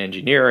as like an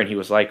engineer. And he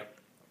was like,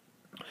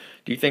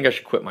 do you think I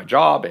should quit my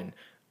job and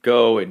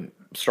go and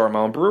start my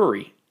own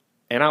brewery?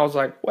 And I was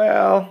like,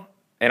 well,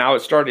 and I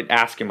started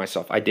asking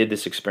myself, I did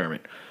this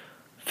experiment.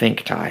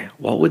 Think, Ty,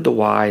 what would the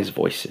wise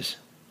voices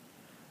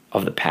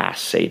of the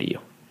past say to you?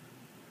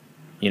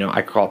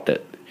 I call it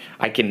that.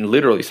 I can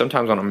literally,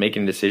 sometimes when I'm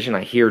making a decision,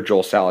 I hear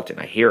Joel Salatin,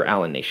 I hear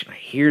Alan Nation, I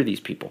hear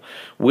these people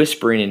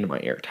whispering into my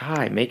ear,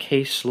 Ty, make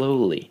haste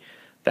slowly.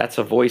 That's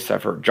a voice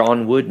I've heard.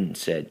 John Wooden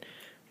said,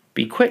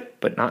 be quick,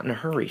 but not in a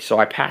hurry. So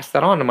I passed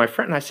that on to my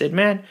friend and I said,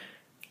 man,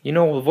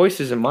 the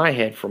voices in my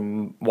head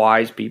from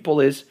wise people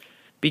is,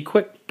 be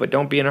quick, but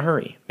don't be in a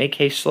hurry. Make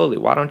haste slowly.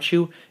 Why don't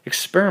you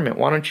experiment?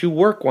 Why don't you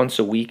work once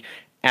a week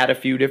at a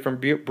few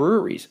different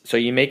breweries? So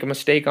you make a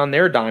mistake on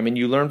their dime and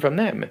you learn from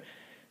them.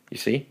 You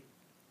see?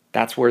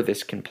 That's where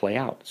this can play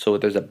out. So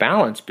there's a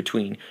balance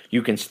between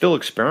you can still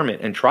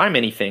experiment and try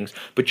many things,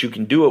 but you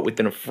can do it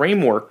within a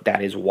framework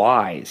that is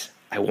wise.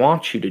 I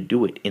want you to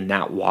do it in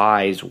that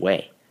wise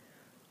way.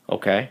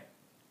 Okay?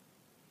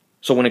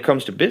 So when it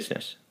comes to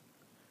business,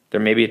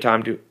 there may be a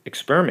time to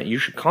experiment. You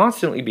should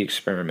constantly be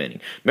experimenting.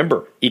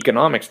 Remember,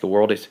 economics, the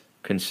world is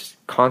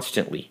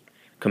constantly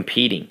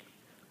competing.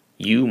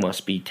 You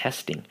must be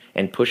testing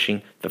and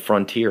pushing the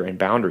frontier and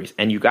boundaries.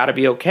 And you got to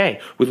be okay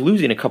with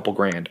losing a couple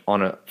grand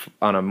on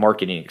a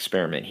marketing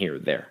experiment here or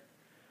there.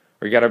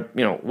 Or you got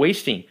to,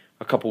 wasting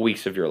a couple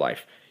weeks of your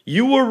life.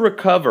 You will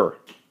recover,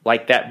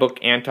 like that book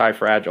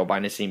Anti-Fragile by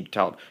Nassim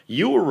Taleb.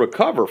 You will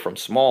recover from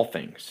small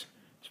things,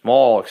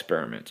 small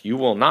experiments. You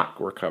will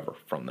not recover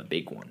from the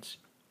big ones.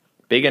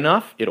 Big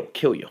enough, it'll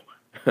kill you.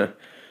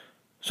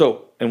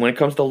 So, and when it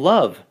comes to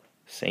love,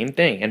 same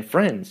thing. And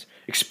friends,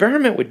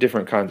 experiment with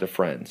different kinds of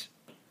friends,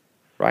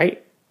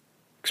 right?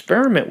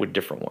 Experiment with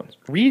different ones.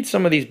 Read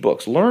some of these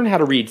books. Learn how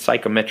to read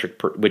psychometric,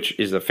 which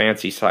is a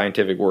fancy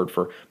scientific word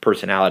for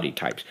personality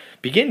types.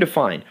 Begin to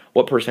find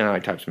what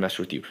personality types mess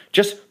with you.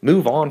 Just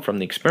move on from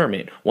the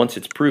experiment once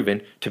it's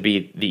proven to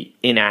be the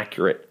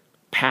inaccurate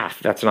path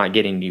that's not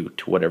getting you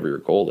to whatever your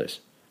goal is.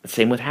 The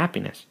same with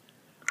happiness.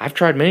 I've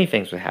tried many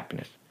things with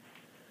happiness.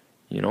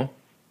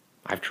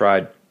 I've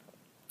tried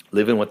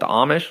living with the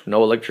Amish,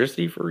 no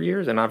electricity for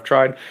years, and I've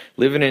tried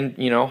living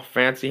in,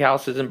 fancy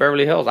houses in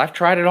Beverly Hills. I've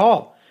tried it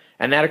all.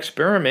 And that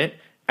experiment,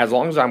 as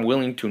long as I'm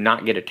willing to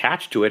not get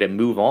attached to it and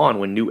move on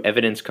when new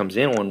evidence comes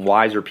in, when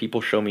wiser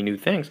people show me new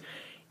things,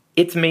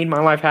 it's made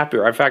my life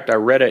happier. In fact, I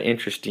read an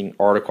interesting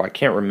article, I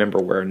can't remember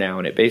where now,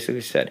 and it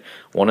basically said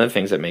one of the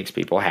things that makes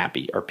people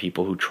happy are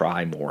people who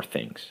try more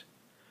things.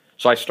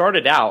 So I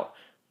started out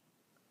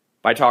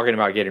by talking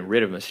about getting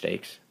rid of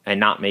mistakes and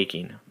not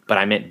making, but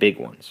I meant big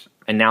ones.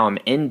 And now I'm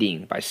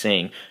ending by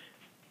saying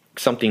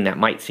something that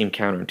might seem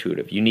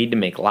counterintuitive. You need to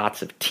make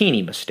lots of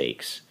teeny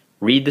mistakes.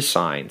 Read the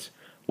signs.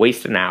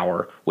 Waste an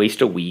hour.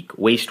 Waste a week.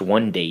 Waste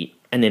one date.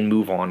 And then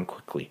move on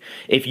quickly.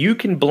 If you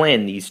can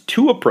blend these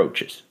two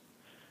approaches,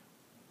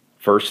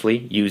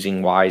 firstly,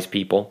 using wise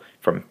people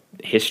from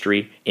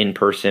history, in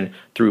person,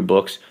 through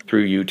books,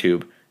 through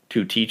YouTube,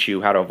 to teach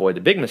you how to avoid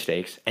the big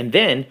mistakes, and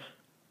then,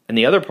 in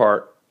the other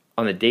part,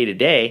 on the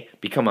day-to-day,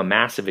 become a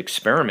massive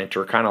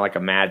experimenter, kind of like a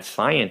mad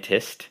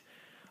scientist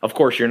Of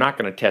course, you're not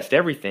going to test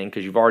everything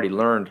because you've already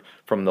learned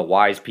from the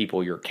wise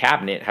people your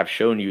cabinet have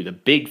shown you the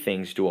big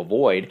things to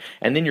avoid,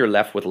 and then you're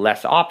left with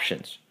less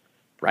options,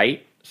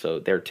 right? So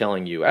they're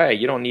telling you, hey,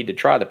 you don't need to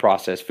try the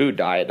processed food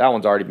diet. That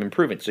one's already been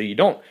proven. So you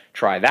don't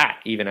try that.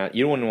 You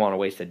wouldn't want to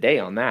waste a day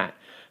on that.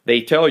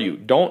 They tell you,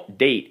 don't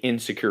date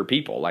insecure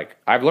people. Like,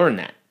 I've learned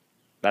that.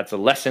 That's a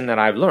lesson that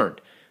I've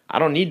learned. I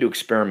don't need to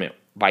experiment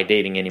by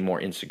dating any more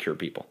insecure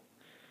people.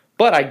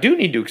 But I do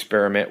need to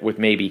experiment with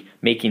maybe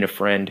making a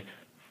friend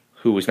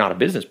who is not a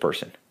business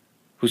person,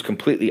 who's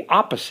completely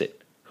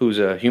opposite, who's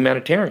a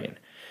humanitarian,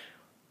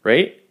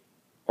 right?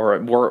 Or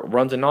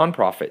runs a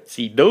nonprofit.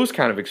 See, those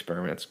kind of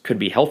experiments could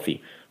be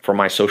healthy for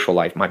my social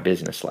life, my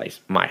business life,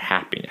 my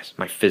happiness,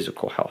 my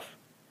physical health.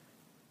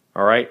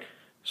 All right?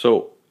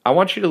 So I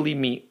want you to leave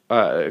me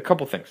a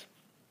couple things.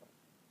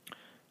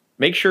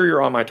 Make sure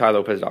you're on my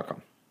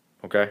TyLopez.com,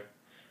 okay?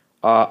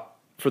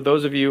 For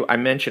those of you, I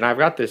mentioned, I've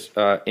got this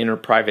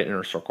private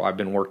inner circle. I've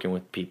been working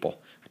with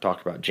people. I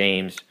talked about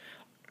James.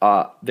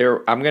 I'm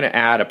going to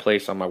add a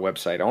place on my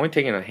website. I'm only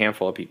taking a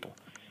handful of people.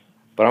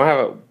 But I'm going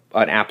to have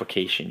an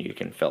application you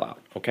can fill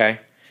out, okay?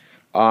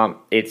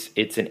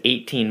 It's an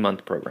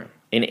 18-month program.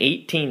 In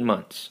 18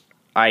 months,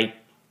 I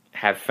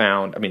have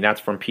found, that's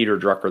from Peter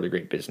Drucker, the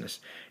great business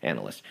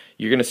analyst.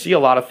 You're going to see a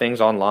lot of things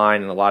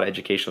online and a lot of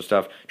educational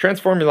stuff.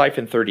 Transform your life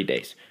in 30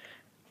 days.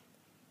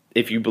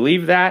 If you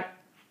believe that,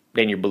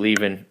 then you're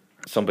believing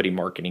somebody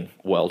marketing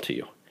well to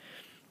you.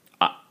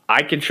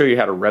 I can show you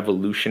how to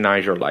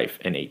revolutionize your life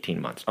in 18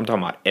 months. I'm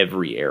talking about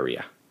every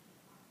area.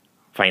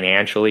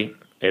 Financially,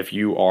 if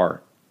you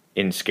are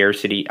in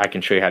scarcity, I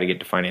can show you how to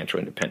get to financial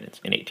independence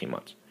in 18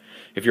 months.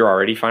 If you're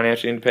already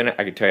financially independent,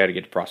 I can tell you how to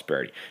get to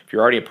prosperity. If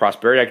you're already at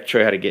prosperity, I can show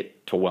you how to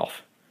get to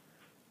wealth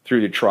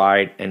through the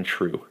tried and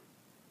true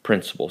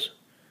principles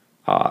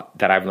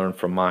that I've learned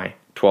from my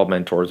 12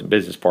 mentors and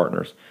business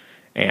partners,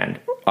 and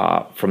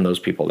from those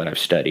people that I've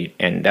studied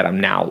and that I'm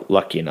now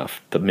lucky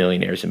enough, the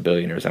millionaires and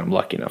billionaires that I'm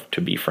lucky enough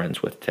to be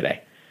friends with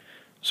today.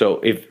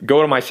 So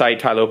go to my site,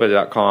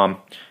 TyLopez.com.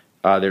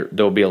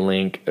 There'll be a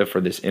link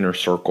for this inner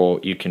circle.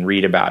 You can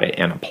read about it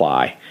and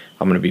apply.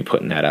 I'm going to be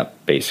putting that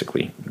up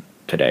basically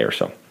today or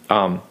so.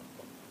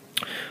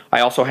 I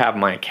also have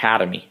my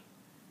academy,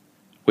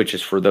 which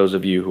is for those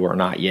of you who are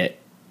not yet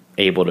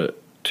able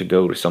to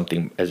go to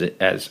something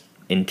as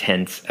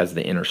intense as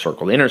the inner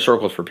circle. The inner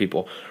circle is for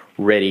people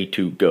ready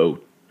to go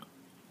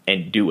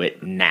and do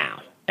it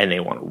now, and they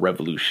want to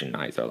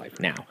revolutionize their life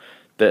now.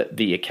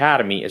 The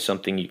academy is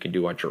something you can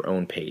do at your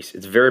own pace.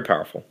 It's very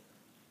powerful,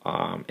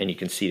 and you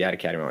can see that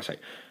academy on my site.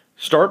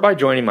 Start by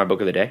joining my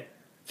book of the day.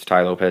 It's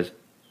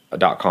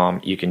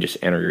TyLopez.com. You can just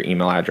enter your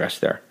email address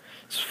there.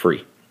 It's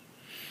free.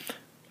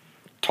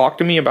 Talk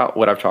to me about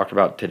what I've talked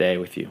about today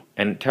with you,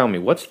 and tell me,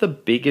 what's the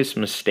biggest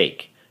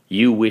mistake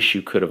you wish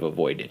you could have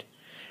avoided,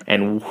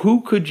 and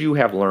who could you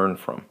have learned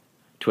from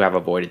to have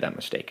avoided that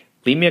mistake?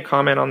 Leave me a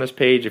comment on this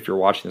page if you're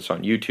watching this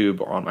on YouTube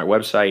or on my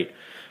website.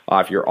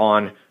 If you're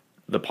on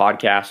the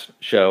podcast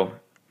show,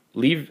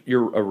 leave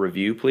a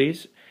review,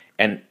 please.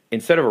 And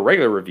instead of a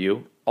regular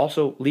review,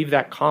 also leave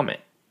that comment.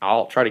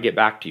 I'll try to get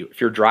back to you.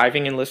 If you're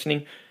driving and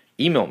listening,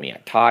 email me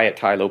at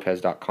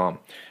ty@tylopez.com.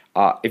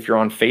 If you're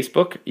on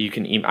Facebook,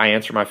 I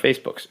answer my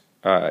Facebooks.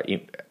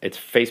 It's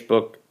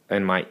Facebook,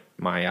 and my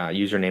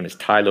username is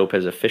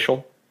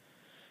TyLopezOfficial.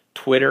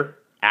 Twitter,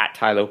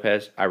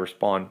 @TyLopez.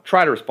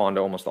 Try to respond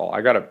to almost all.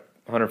 I got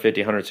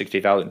 150,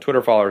 160,000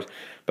 Twitter followers,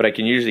 but I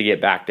can usually get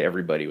back to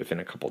everybody within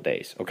a couple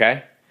days,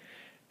 okay?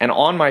 And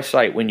on my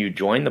site, when you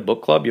join the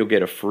book club, you'll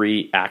get a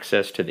free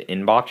access to the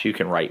inbox. You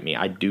can write me.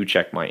 I do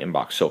check my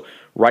inbox. So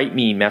write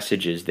me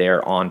messages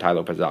there on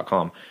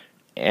TyLopez.com.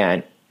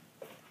 And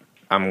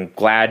I'm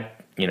glad,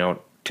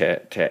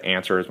 to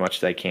answer as much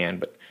as I can,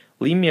 but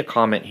leave me a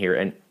comment here.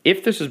 And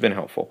if this has been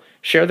helpful,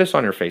 share this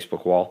on your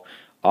Facebook wall.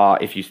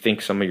 If you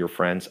think some of your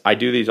friends, I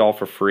do these all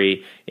for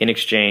free. In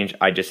exchange,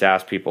 I just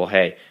ask people,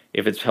 hey,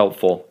 if it's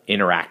helpful,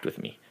 interact with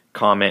me,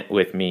 comment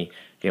with me,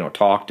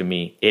 talk to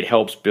me. It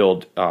helps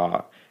build,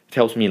 it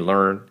helps me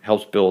learn,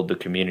 helps build the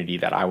community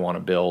that I want to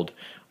build.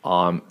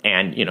 I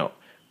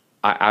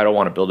don't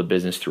want to build a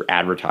business through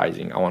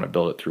advertising. I want to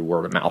build it through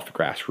word of mouth,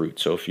 grassroots.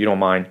 So if you don't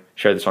mind,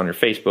 share this on your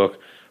Facebook,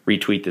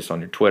 retweet this on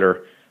your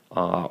Twitter,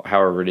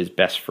 however it is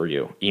best for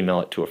you.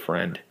 Email it to a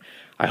friend.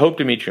 I hope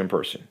to meet you in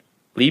person.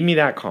 Leave me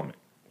that comment.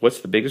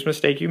 What's the biggest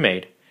mistake you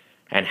made?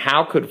 And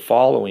how could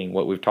following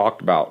what we've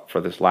talked about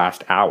for this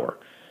last hour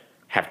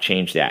have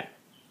changed that?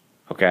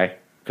 Okay?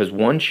 Because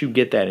once you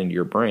get that into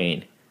your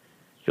brain,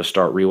 you'll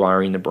start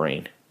rewiring the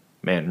brain.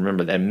 Man,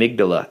 remember that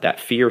amygdala,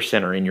 that fear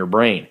center in your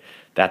brain,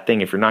 that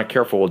thing, if you're not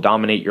careful, will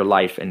dominate your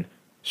life and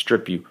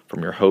strip you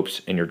from your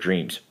hopes and your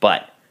dreams.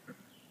 But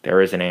there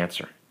is an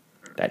answer.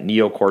 That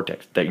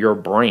neocortex, that your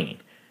brain,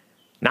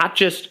 not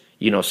just,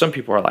 some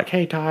people are like,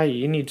 hey, Ty,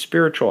 you need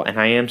spiritual. And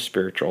I am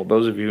spiritual.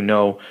 Those of you who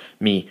know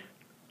me,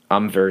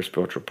 I'm a very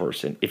spiritual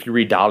person. If you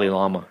read Dalai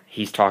Lama,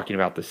 he's talking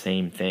about the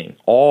same thing.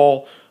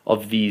 All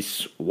of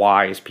these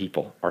wise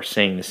people are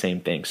saying the same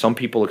thing. Some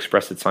people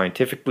express it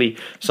scientifically.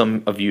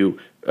 Some of you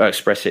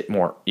express it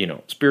more,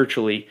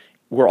 spiritually.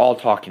 we're all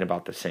talking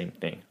about the same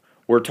thing.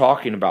 We're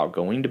talking about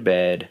going to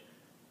bed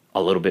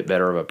a little bit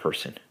better of a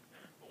person,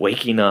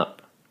 waking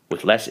up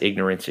with less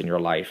ignorance in your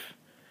life,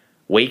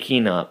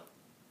 waking up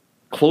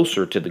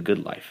closer to the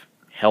good life,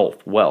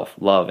 health, wealth,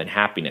 love, and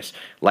happiness.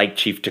 Like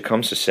Chief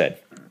Tecumseh said,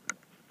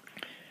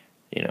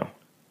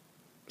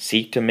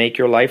 seek to make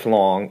your life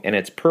long and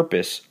its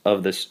purpose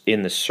of this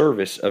in the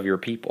service of your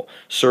people.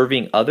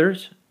 Serving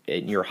others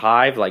in your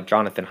hive, like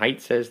Jonathan Haidt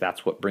says,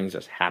 that's what brings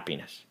us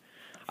happiness.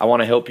 I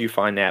want to help you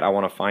find that. I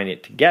want to find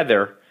it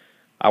together.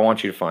 I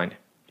want you to find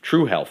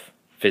true health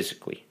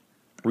physically,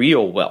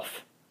 real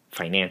wealth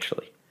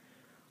financially,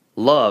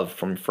 love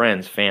from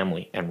friends,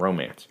 family, and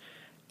romance.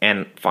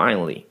 And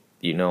finally,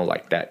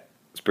 like that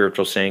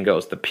spiritual saying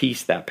goes, the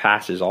peace that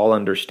passes all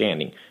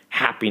understanding,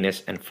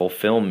 happiness and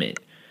fulfillment.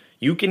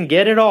 You can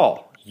get it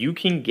all. You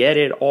can get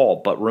it all.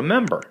 But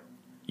remember,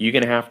 you're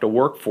going to have to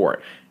work for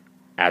it.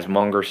 As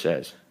Munger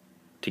says,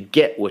 to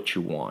get what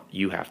you want,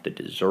 you have to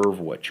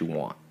deserve what you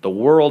want. The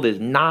world is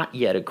not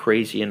yet a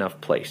crazy enough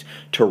place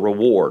to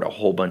reward a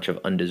whole bunch of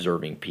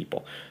undeserving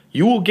people.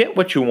 You will get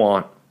what you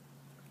want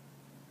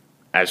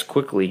as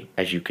quickly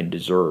as you can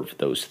deserve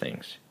those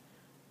things.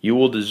 You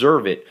will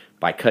deserve it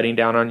by cutting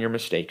down on your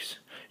mistakes.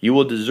 You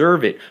will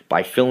deserve it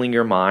by filling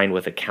your mind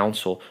with a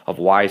counsel of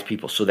wise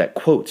people so that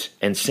quotes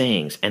and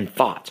sayings and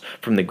thoughts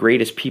from the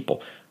greatest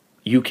people,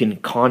 you can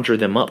conjure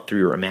them up through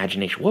your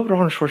imagination. What would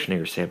Arnold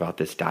Schwarzenegger say about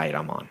this diet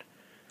I'm on?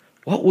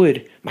 What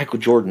would Michael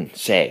Jordan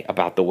say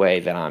about the way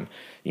that I'm,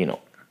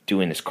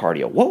 doing this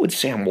cardio? What would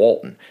Sam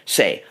Walton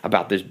say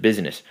about this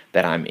business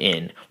that I'm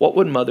in? What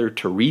would Mother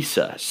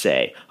Teresa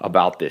say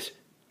about this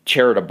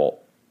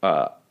charitable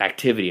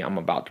activity I'm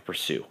about to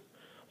pursue?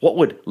 What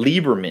would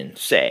Lieberman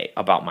say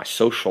about my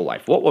social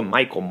life? What would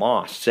Michael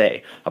Moss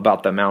say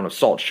about the amount of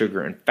salt,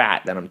 sugar, and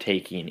fat that I'm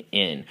taking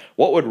in?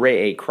 What would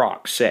Ray A.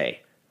 Kroc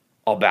say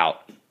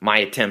about my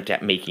attempt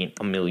at making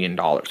 $1 million?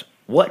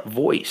 What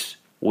voice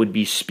would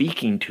be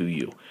speaking to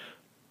you?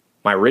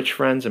 My rich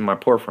friends and my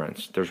poor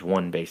friends, there's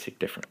one basic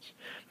difference.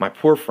 My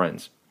poor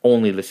friends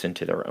only listen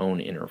to their own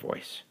inner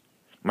voice.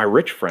 My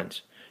rich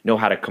friends know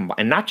how to combine,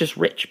 and not just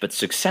rich, but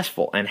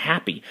successful and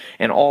happy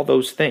and all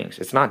those things.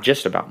 It's not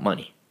just about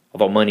money.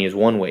 Although money is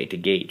one way to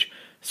gauge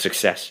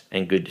success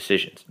and good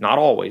decisions. Not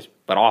always,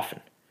 but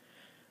often.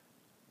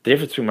 The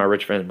difference between my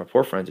rich friends and my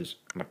poor friends is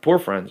my poor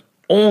friends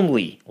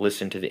only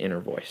listen to the inner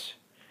voice.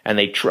 And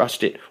they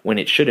trust it when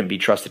it shouldn't be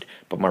trusted.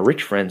 But my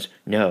rich friends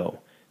know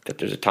that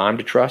there's a time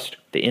to trust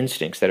the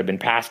instincts that have been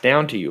passed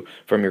down to you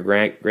from your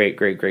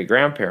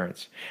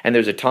great-great-great-grandparents. And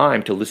there's a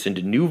time to listen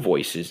to new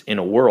voices in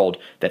a world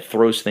that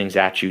throws things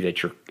at you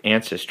that your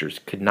ancestors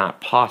could not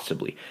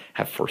possibly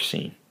have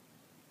foreseen.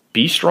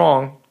 Be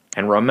strong.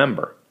 And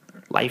remember,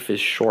 life is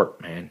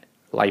short, man.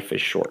 Life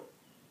is short.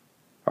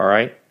 All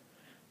right?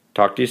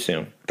 Talk to you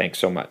soon. Thanks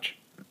so much.